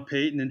 Sean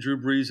Payton and Drew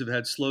Brees have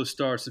had slow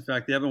starts. In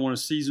fact, they haven't won a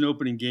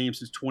season-opening game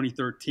since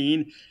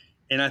 2013.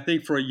 And I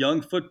think for a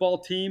young football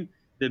team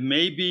that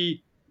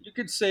maybe you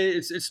could say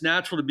it's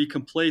natural to be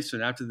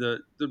complacent after the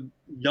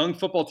young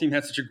football team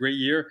had such a great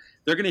year.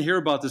 They're going to hear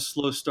about this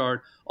slow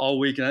start all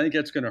week, and I think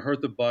that's going to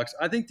hurt the Bucs.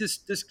 I think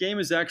this game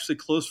is actually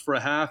close for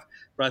a half,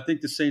 but I think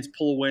the Saints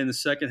pull away in the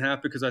second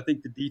half because I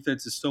think the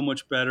defense is so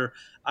much better.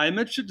 I'm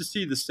interested to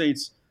see the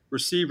Saints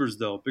receivers,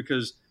 though,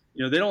 because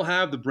they don't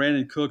have the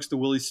Brandon Cooks, the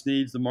Willie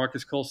Sneads, the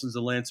Marcus Coulsons,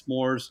 the Lance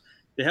Moores.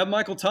 They have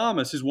Michael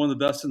Thomas, who's one of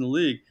the best in the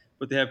league,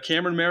 but they have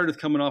Cameron Meredith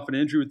coming off an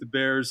injury with the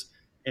Bears,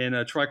 and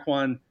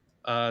Traquan,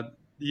 the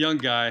young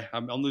guy.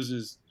 I'm losing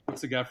his.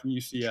 What's the guy from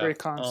UCF?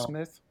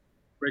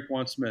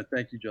 Traquan Smith.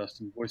 Thank you,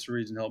 Justin. Voice of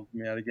Reason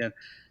helping me out again.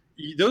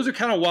 Those are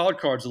kind of wild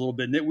cards a little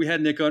bit. We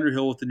had Nick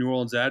Underhill with the New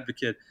Orleans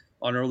Advocate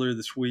on earlier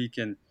this week,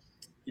 and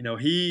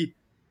he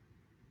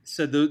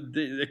said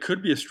it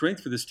could be a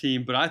strength for this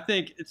team, but I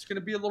think it's going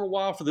to be a little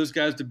while for those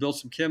guys to build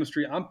some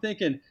chemistry. I'm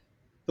thinking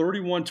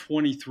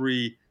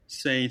 31-23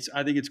 Saints.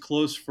 I think it's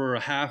close for a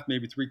half,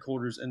 maybe three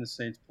quarters, and the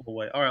Saints pull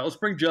away. All right, let's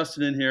bring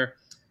Justin in here.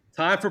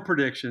 Time for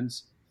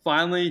predictions.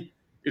 Finally,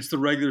 it's the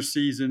regular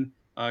season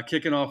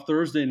kicking off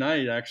Thursday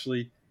night,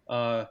 actually,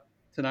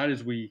 tonight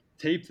as we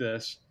tape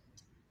this.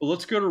 But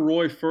let's go to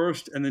Roy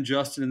first, and then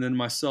Justin, and then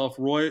myself.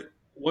 Roy,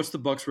 what's the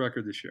Bucs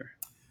record this year?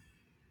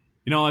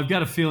 I've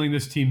got a feeling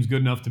this team's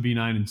good enough to be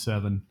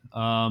 9-7.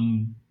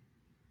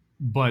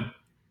 But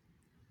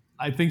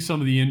I think some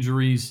of the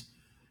injuries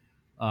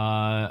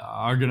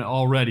are going to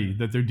already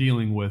that they're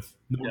dealing with.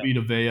 No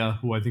Vita Vea,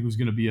 who I think was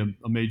going to be a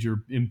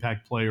major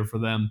impact player for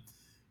them.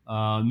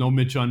 No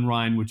Mitch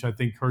Unrein, which I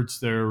think hurts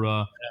their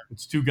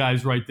it's two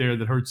guys right there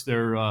that hurts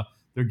their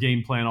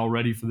game plan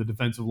already for the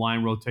defensive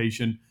line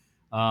rotation.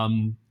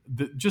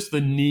 Just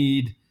the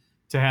need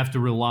to have to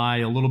rely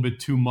a little bit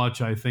too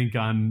much, I think,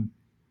 on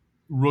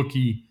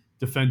rookie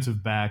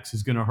defensive backs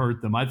is going to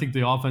hurt them. I think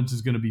the offense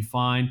is going to be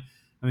fine.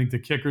 I think the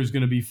kicker is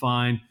going to be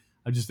fine.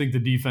 I just think the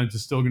defense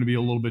is still going to be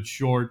a little bit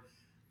short.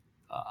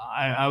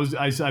 I've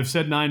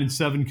said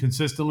 9-7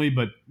 consistently,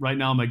 but right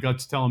now my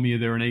gut's telling me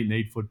they're an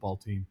 8-8 football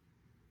team.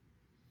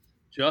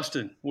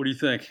 Justin, what do you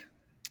think?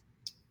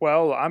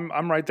 Well,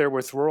 I'm right there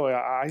with Roy.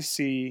 I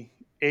see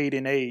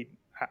 8-8.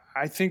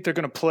 I think they're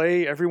going to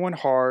play everyone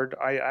hard.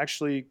 I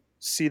actually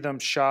see them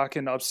shock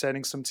and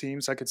upsetting some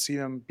teams. I could see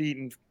them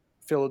beating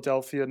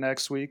Philadelphia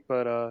next week,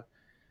 but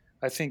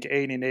I think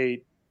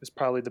 8-8 is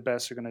probably the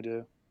best they're going to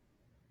do.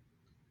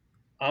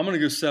 I'm going to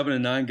go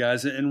 7-9,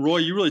 guys. And Roy,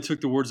 you really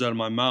took the words out of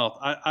my mouth.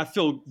 I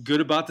feel good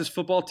about this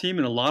football team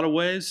in a lot of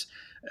ways.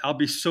 I'll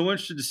be so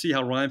interested to see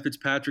how Ryan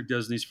Fitzpatrick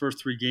does in these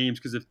first three games,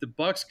 because if the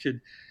Bucs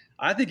could,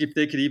 I think if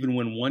they could even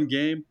win one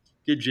game,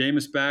 get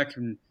Jameis back,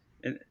 and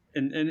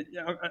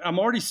I'm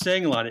already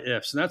saying a lot of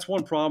ifs, and that's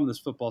one problem with this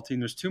football team.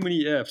 There's too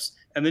many ifs,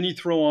 and then you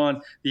throw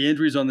on the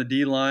injuries on the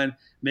D-line,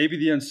 maybe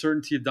the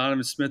uncertainty of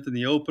Donovan Smith in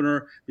the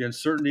opener, the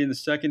uncertainty in the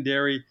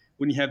secondary.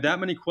 When you have that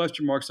many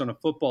question marks on a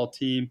football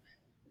team,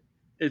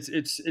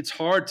 it's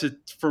hard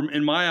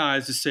in my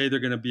eyes, to say they're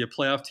going to be a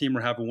playoff team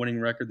or have a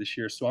winning record this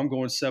year. So I'm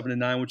going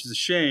 7-9, which is a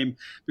shame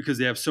because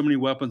they have so many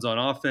weapons on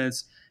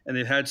offense and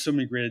they've had so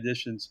many great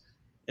additions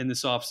in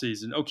this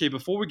offseason. Okay,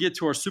 before we get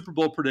to our Super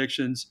Bowl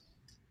predictions,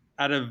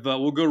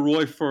 we'll go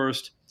Roy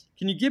first.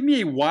 Can you give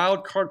me a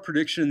wild card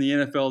prediction in the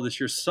NFL this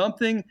year?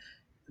 Something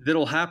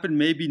that'll happen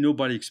maybe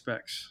nobody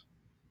expects.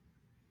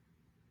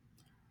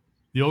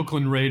 The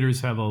Oakland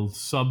Raiders have a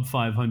sub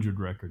 500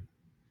 record.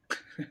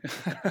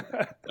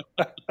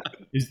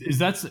 Is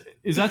that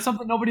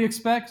something nobody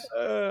expects?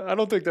 I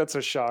don't think that's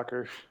a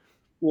shocker.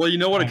 Well, you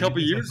know what? A couple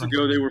of years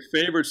ago, they were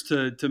favorites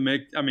to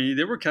make. I mean,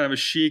 they were kind of a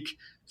chic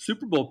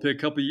Super Bowl pick a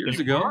couple of years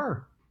ago.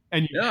 Were.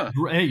 And yeah.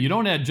 Hey, you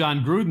don't have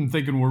John Gruden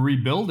thinking we're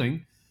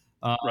rebuilding.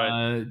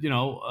 Right.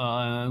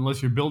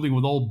 Unless you're building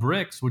with old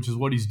bricks, which is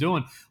what he's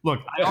doing. Look,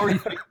 I already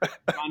think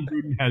John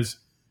Gruden has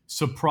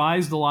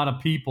surprised a lot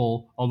of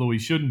people, although he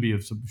shouldn't be.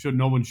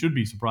 No one should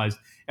be surprised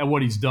at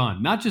what he's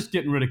done. Not just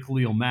getting rid of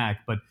Khalil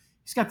Mack, but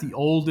he's got the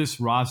oldest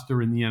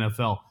roster in the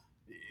NFL.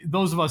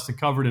 Those of us that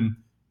covered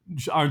him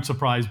aren't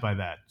surprised by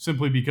that,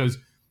 simply because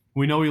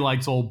we know he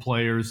likes old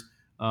players.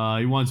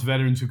 He wants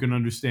veterans who can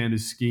understand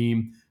his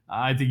scheme.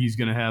 I think he's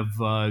going to have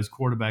his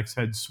quarterback's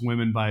head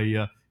swimming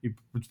by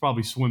it's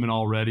probably swimming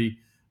already.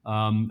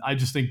 I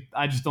just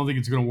don't think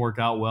it's going to work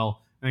out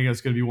well. I think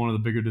that's going to be one of the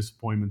bigger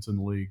disappointments in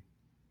the league.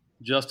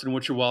 Justin,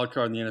 what's your wild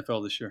card in the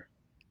NFL this year?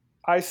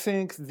 I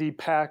think the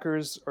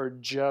Packers are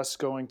just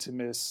going to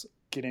miss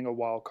getting a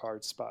wild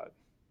card spot.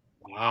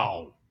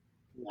 Wow.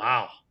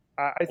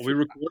 Are we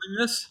recording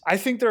this? I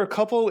think they're a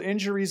couple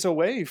injuries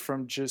away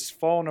from just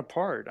falling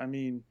apart. I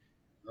mean,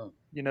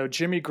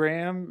 Jimmy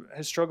Graham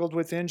has struggled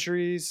with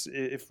injuries.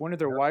 If one of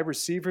their wide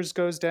receivers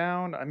goes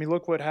down, I mean,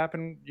 look what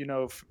happened.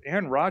 If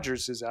Aaron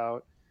Rodgers is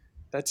out,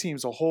 that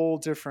team's a whole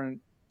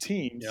different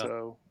team. Yeah.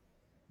 So,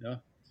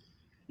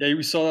 yeah,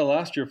 we saw that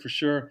last year for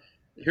sure.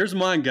 Here's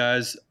mine,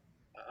 guys.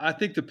 I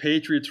think the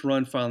Patriots'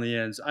 run finally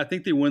ends. I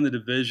think they win the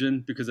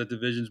division because that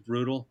division's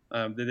brutal.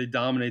 They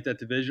dominate that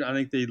division. I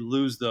think they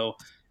lose, though,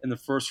 in the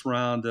first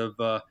round of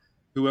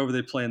whoever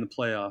they play in the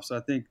playoffs. I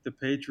think the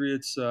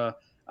Patriots, I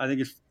think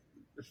if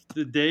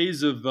the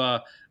days of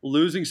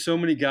losing so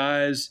many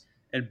guys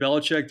and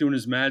Belichick doing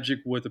his magic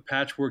with a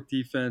patchwork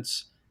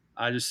defense,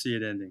 I just see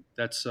it ending.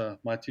 That's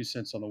my 2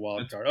 cents on the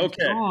wild card.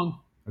 Okay.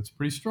 That's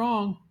pretty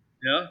strong.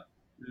 Yeah.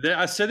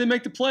 I said they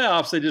make the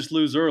playoffs. They just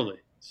lose early.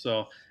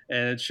 So,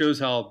 and it shows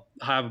how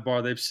high of a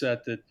bar they've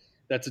set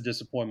that's a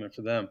disappointment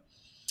for them.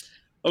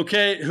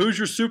 Okay. Who's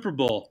your Super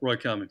Bowl, Roy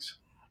Cummings?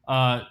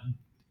 I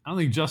don't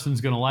think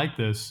Justin's going to like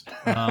this.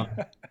 I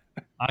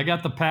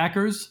got the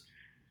Packers.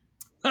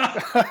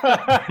 I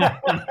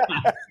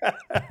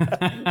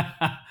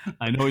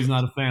know he's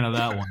not a fan of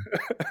that one.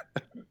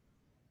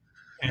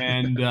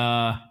 And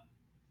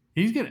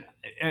he's going to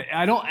 –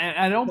 I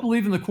don't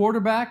believe in the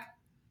quarterback,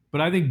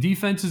 but I think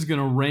defense is going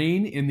to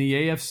reign in the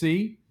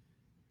AFC,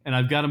 and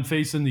I've got him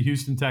facing the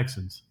Houston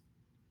Texans.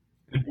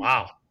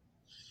 Wow.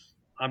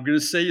 I'm going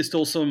to say you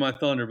stole some of my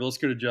thunder, but let's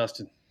go to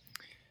Justin.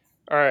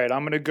 All right,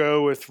 I'm going to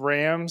go with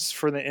Rams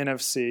for the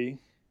NFC.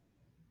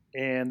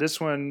 And this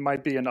one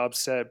might be an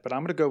upset, but I'm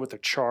going to go with the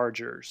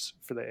Chargers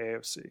for the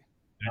AFC.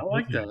 I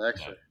like that,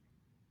 actually.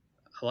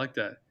 I like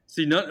that.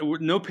 See,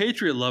 no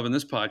Patriot love in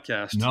this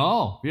podcast.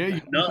 No. Yeah,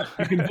 you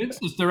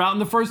convinced us. They're out in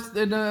the first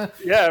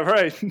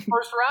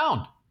first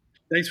round.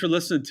 Thanks for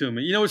listening to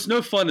me. It's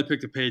no fun to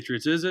pick the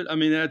Patriots, is it? I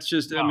mean, that's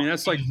just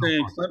that's like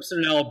saying Clemson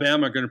and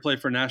Alabama are going to play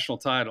for a national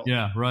title.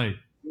 Yeah, right.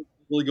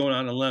 Really going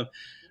on a limb.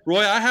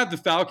 Roy, I have the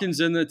Falcons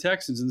and the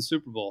Texans in the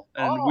Super Bowl,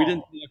 and we didn't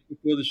talk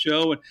before the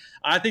show. And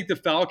I think the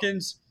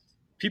Falcons,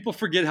 people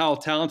forget how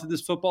talented this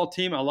football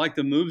team. I like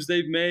the moves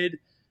they've made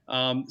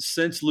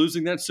since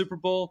losing that Super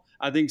Bowl.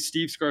 I think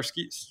Steve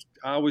Skarsky.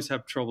 I always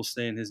have trouble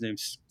saying his name.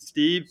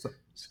 Steve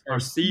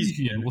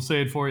Sarkisian. We'll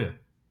say it for you.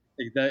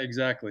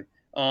 Exactly.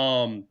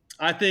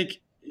 I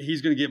think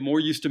he's going to get more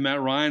used to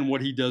Matt Ryan,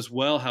 what he does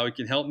well, how he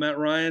can help Matt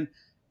Ryan,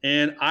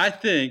 and I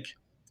think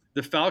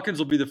the Falcons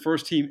will be the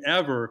first team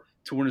ever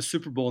to win a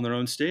Super Bowl in their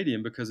own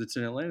stadium because it's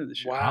in Atlanta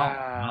this year.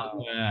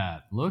 Wow.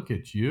 Look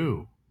at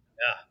you.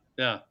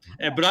 Yeah.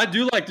 But I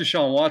do like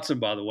Deshaun Watson,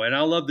 by the way, and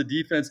I love the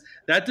defense.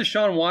 That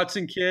Deshaun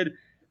Watson kid,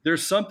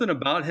 there's something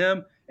about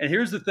him. And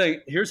here's the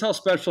thing. Here's how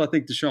special I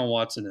think Deshaun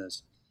Watson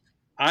is.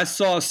 I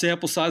saw a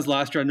sample size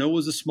last year. I know it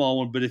was a small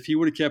one, but if he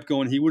would have kept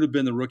going, he would have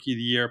been the Rookie of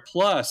the Year.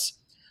 Plus,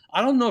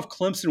 I don't know if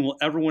Clemson will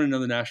ever win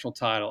another national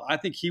title. I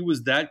think he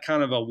was that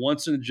kind of a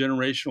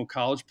once-in-a-generational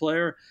college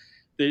player.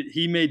 That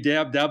he made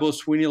Dabo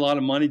Swinney a lot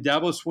of money.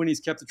 Dabo Swinney's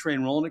kept the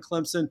train rolling at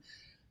Clemson,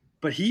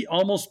 but he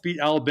almost beat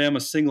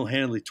Alabama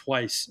single-handedly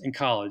twice in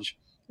college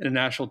in a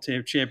national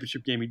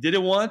championship game. He did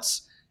it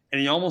once, and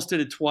he almost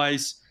did it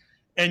twice.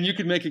 And you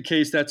could make a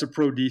case that's a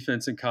pro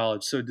defense in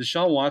college. So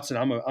Deshaun Watson,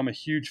 I'm a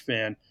huge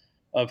fan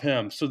of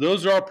him. So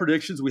those are our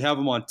predictions. We have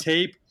them on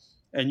tape,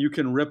 and you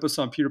can rip us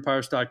on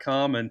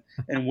PeterPirates.com and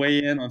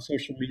weigh in on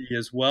social media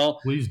as well.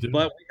 Please do.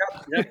 But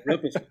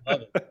rip us.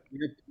 Love it.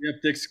 We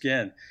have thick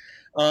skin.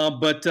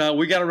 But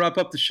we got to wrap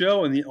up the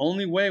show, and the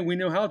only way we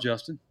know how,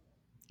 Justin.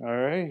 All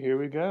right, here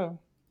we go.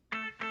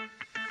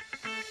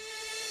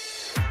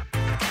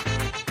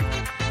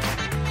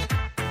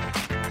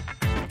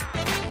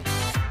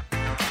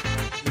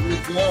 Here we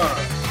go.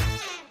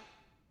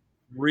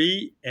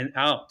 3 and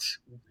out.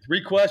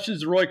 3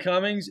 questions to Roy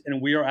Cummings,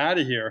 and we are out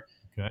of here.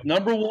 Okay.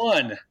 Number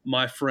 1,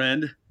 my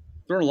friend,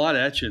 throwing a lot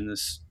at you in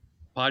this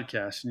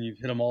podcast, and you've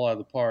hit them all out of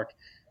the park.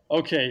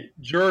 Okay,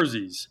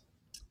 jerseys.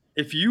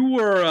 If you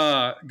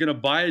were going to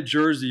buy a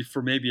jersey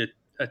for maybe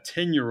a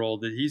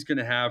 10-year-old that he's going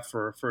to have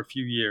for a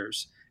few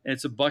years, and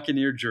it's a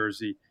Buccaneer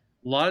jersey,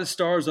 a lot of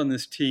stars on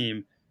this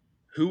team,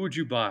 who would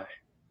you buy?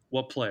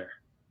 What player?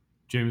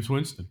 Jameis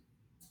Winston.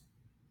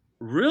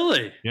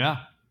 Really? Yeah.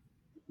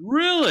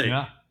 Really?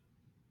 Yeah.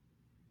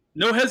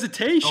 No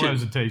hesitation. No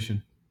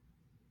hesitation.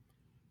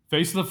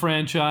 Face of the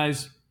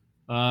franchise.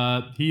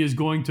 He is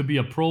going to be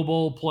a Pro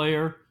Bowl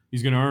player.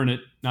 He's going to earn it,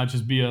 not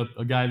just be a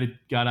guy that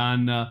got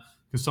on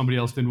because somebody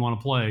else didn't want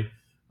to play.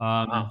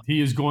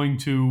 He is going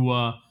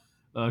to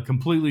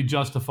completely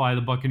justify the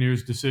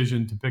Buccaneers'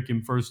 decision to pick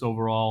him first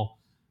overall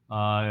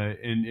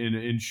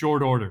in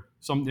short order.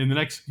 In the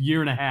next year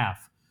and a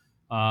half,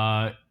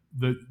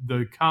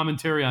 the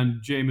commentary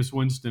on Jameis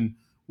Winston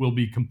will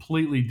be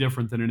completely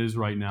different than it is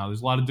right now.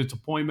 There's a lot of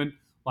disappointment,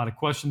 a lot of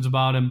questions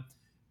about him.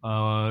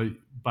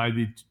 By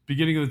the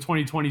beginning of the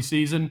 2020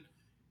 season,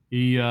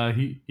 he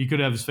could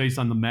have his face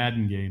on the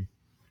Madden game.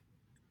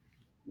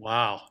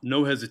 Wow,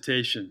 no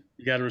hesitation.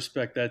 You got to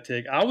respect that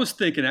take. I was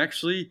thinking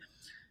actually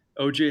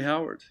O.J.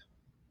 Howard.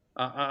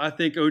 I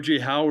think O.J.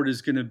 Howard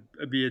is going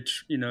to be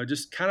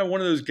just kind of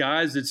one of those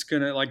guys that's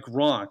going to, like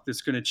Gronk,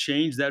 that's going to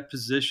change that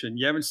position.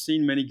 You haven't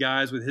seen many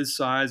guys with his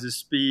size, his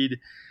speed,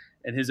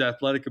 and his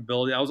athletic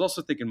ability. I was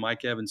also thinking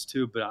Mike Evans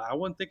too, but I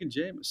wasn't thinking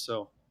Jameis.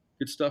 So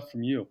good stuff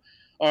from you.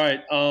 All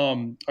right,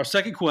 our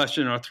second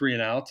question, our 3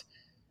 and out.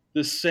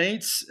 The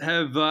Saints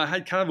have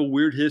had kind of a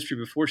weird history.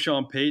 Before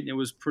Sean Payton, it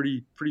was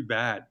pretty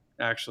bad,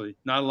 actually.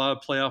 Not a lot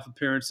of playoff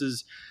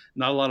appearances,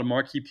 not a lot of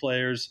marquee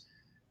players.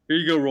 Here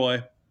you go,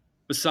 Roy.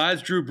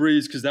 Besides Drew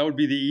Brees, because that would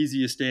be the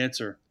easiest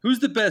answer. Who's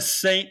the best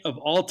Saint of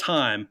all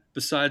time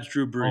besides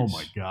Drew Brees? Oh,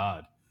 my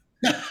God.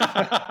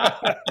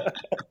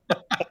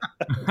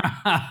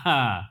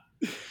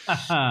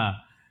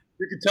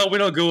 You can tell we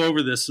don't go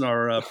over this in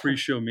our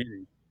pre-show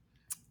meeting.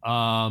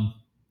 How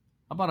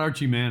about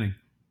Archie Manning?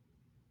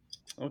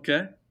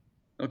 Okay.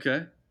 What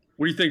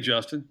do you think,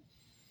 Justin?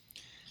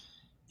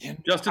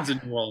 Justin's a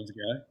New Orleans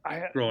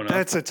guy growing up.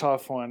 That's a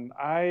tough one.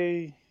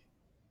 I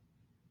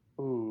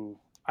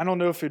don't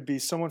know if it'd be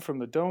someone from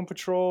the Dome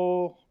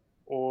Patrol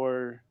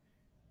or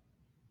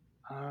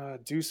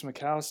Deuce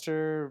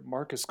McAllister,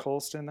 Marcus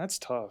Colston. That's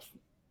tough.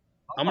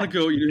 I'm going to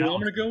go. You know who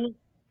I'm going to go with?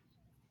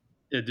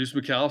 Yeah, Deuce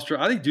McAllister.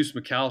 I think Deuce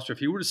McAllister, if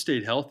he would have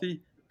stayed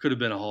healthy, could have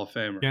been a Hall of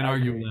Famer. Can't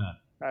argue with that.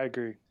 I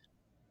agree.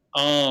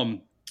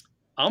 I'm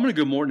going to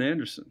go Morton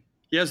Anderson.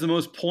 He has the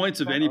most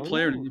points of any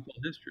player in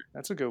NFL history.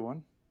 That's a good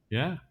one.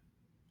 Yeah.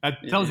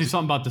 That tells you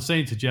something about the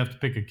Saints that you have to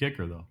pick a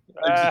kicker, though.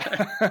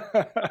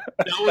 That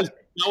was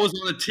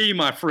on a tee,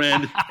 my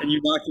friend, and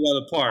you knocked it out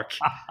of the park.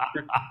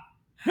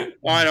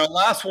 All right, our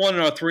last one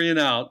in our 3 and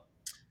out.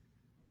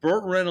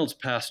 Burt Reynolds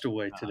passed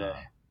away today.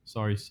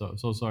 Sorry, so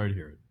sorry to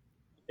hear it.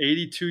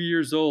 82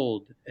 years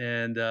old,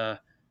 and a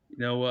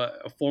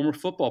former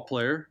football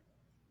player.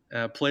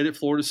 Played at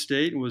Florida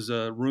State and was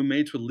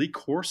roommates with Lee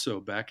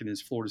Corso back in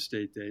his Florida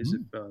State days,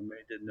 if May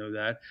didn't know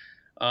that.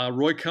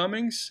 Roy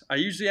Cummings, I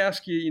usually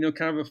ask you,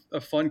 kind of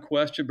a fun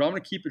question, but I'm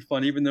going to keep it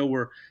fun even though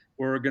we're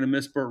going to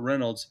miss Burt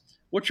Reynolds.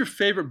 What's your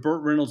favorite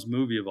Burt Reynolds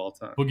movie of all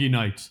time? Boogie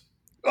Nights.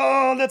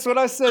 Oh, that's what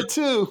I said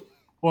too.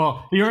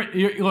 Well,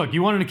 look,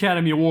 you won an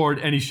Academy Award,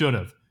 and he should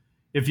have.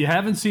 If you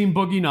haven't seen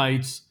Boogie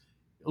Nights,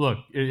 look,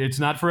 it's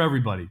not for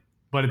everybody.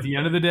 But at the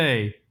end of the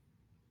day,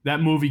 that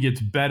movie gets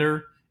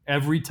better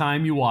every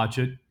time you watch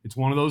it. It's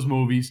one of those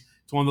movies.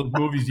 It's one of those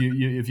movies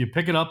if you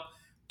pick it up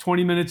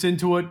 20 minutes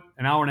into it,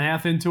 an hour and a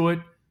half into it,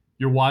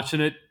 you're watching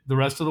it the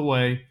rest of the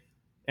way.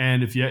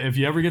 And if you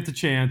ever get the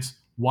chance,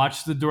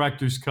 watch the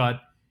director's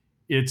cut.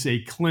 It's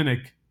a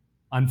clinic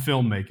on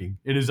filmmaking.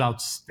 It is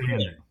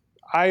outstanding.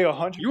 I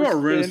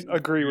 100%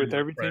 agree with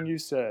everything you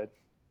said.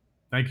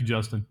 Thank you,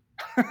 Justin.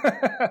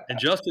 And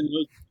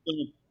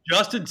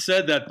Justin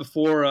said that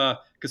before,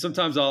 because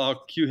sometimes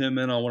I'll cue him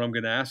in on what I'm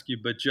going to ask you,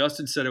 but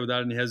Justin said it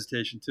without any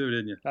hesitation too,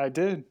 didn't you? I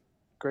did.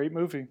 Great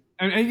movie.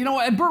 And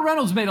and Burt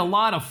Reynolds made a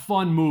lot of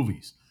fun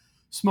movies.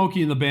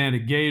 Smokey and the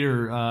Bandit,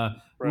 Gator, right.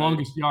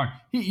 Longest Yard.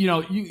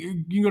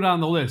 You can go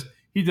down the list.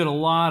 He did a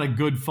lot of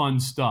good, fun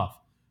stuff.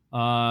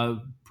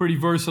 Pretty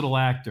versatile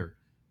actor.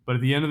 But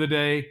at the end of the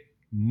day,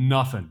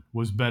 nothing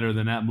was better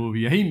than that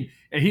movie.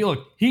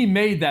 He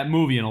made that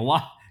movie in a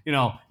lot. You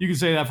can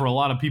say that for a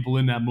lot of people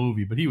in that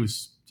movie, but he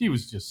was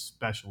just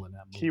special in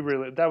that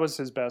movie. That was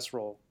his best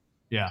role.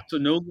 Yeah. So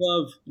no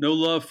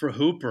love for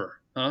Hooper,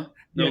 huh?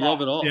 No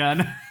love at all.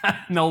 Yeah,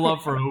 no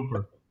love for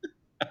Hooper.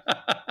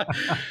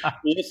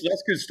 Well,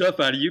 that's good stuff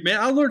out of you, man.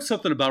 I learned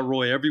something about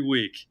Roy every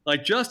week.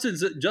 Like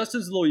Justin's a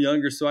little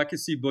younger, so I can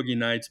see Boogie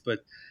Nights, but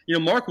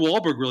Mark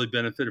Wahlberg really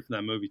benefited from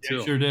that movie too.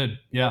 Yeah, sure did.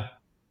 Yeah,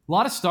 a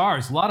lot of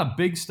stars, a lot of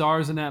big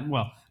stars in that.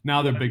 Well,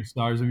 now they're big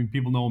stars. I mean,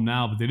 people know them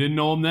now, but they didn't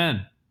know them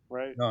then.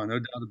 Right. No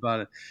doubt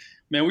about it.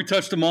 Man, we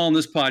touched them all in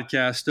this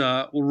podcast.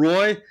 Well,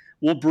 Roy,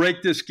 we'll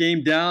break this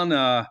game down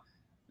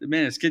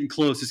man, it's getting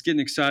close. It's getting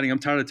exciting. I'm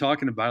tired of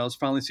talking about it. Let's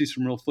finally see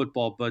some real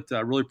football, but I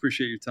really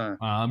appreciate your time.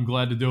 I'm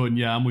glad to do it. And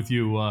yeah, I'm with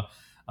you.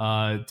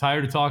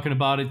 Tired of talking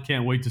about it.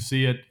 Can't wait to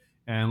see it.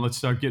 And let's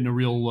start getting a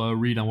real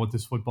read on what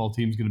this football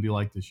team is going to be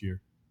like this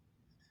year.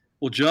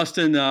 Well,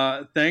 Justin,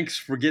 thanks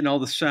for getting all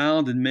the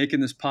sound and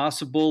making this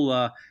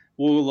possible.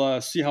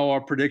 We'll see how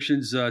our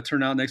predictions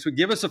turn out next week.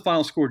 Give us a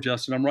final score,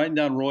 Justin. I'm writing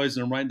down Roy's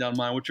and I'm writing down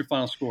mine. What's your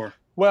final score?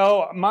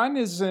 Well, mine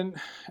isn't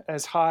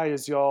as high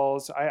as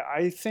y'all's.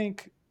 I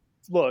think,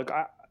 look,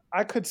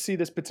 I could see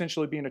this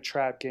potentially being a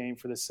trap game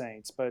for the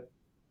Saints, but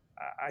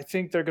I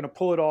think they're going to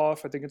pull it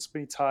off. I think it's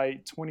going to be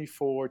tight.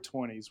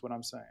 24-20 is what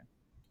I'm saying.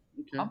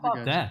 Okay, how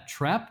about that?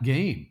 Trap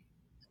game.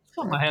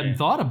 Something I hadn't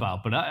thought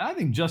about, but I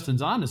think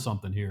Justin's onto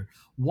something here.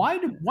 Why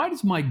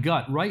does my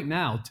gut right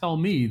now tell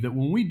me that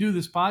when we do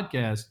this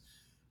podcast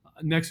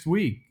next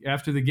week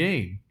after the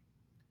game,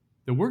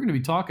 that we're going to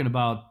be talking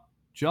about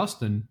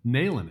Justin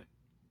nailing it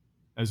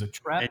as a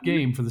trap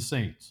game for the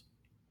Saints?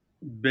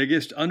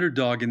 Biggest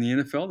underdog in the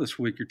NFL this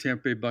week, your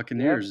Tampa Bay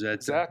Buccaneers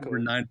at over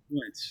 9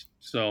 points.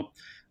 So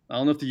I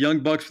don't know if the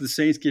young Bucks for the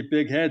Saints get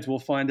big heads. We'll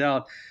find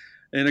out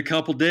in a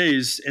couple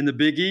days in the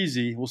Big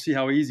Easy. We'll see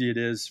how easy it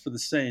is for the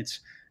Saints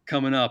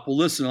coming up. Well,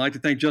 listen, I'd like to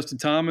thank Justin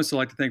Thomas. I'd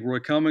like to thank Roy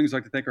Cummings. I'd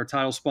like to thank our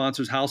title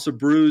sponsors, House of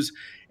Brews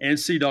and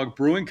Sea Dog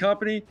Brewing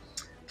Company.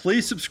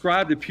 Please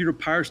subscribe to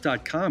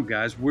pewterpirates.com,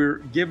 guys. We're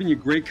giving you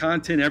great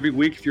content every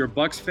week if you're a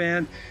Bucs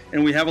fan,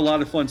 and we have a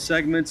lot of fun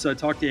segments. I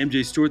talked to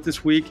MJ Stewart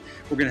this week.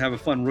 We're going to have a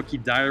fun rookie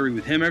diary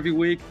with him every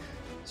week.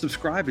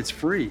 Subscribe. It's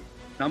free.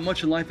 Not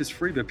much in life is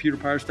free, but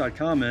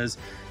pewterpirates.com is.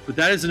 But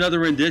that is another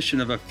rendition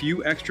of A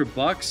Few Extra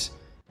Bucs.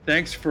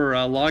 Thanks for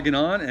logging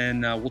on,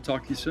 and we'll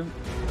talk to you soon.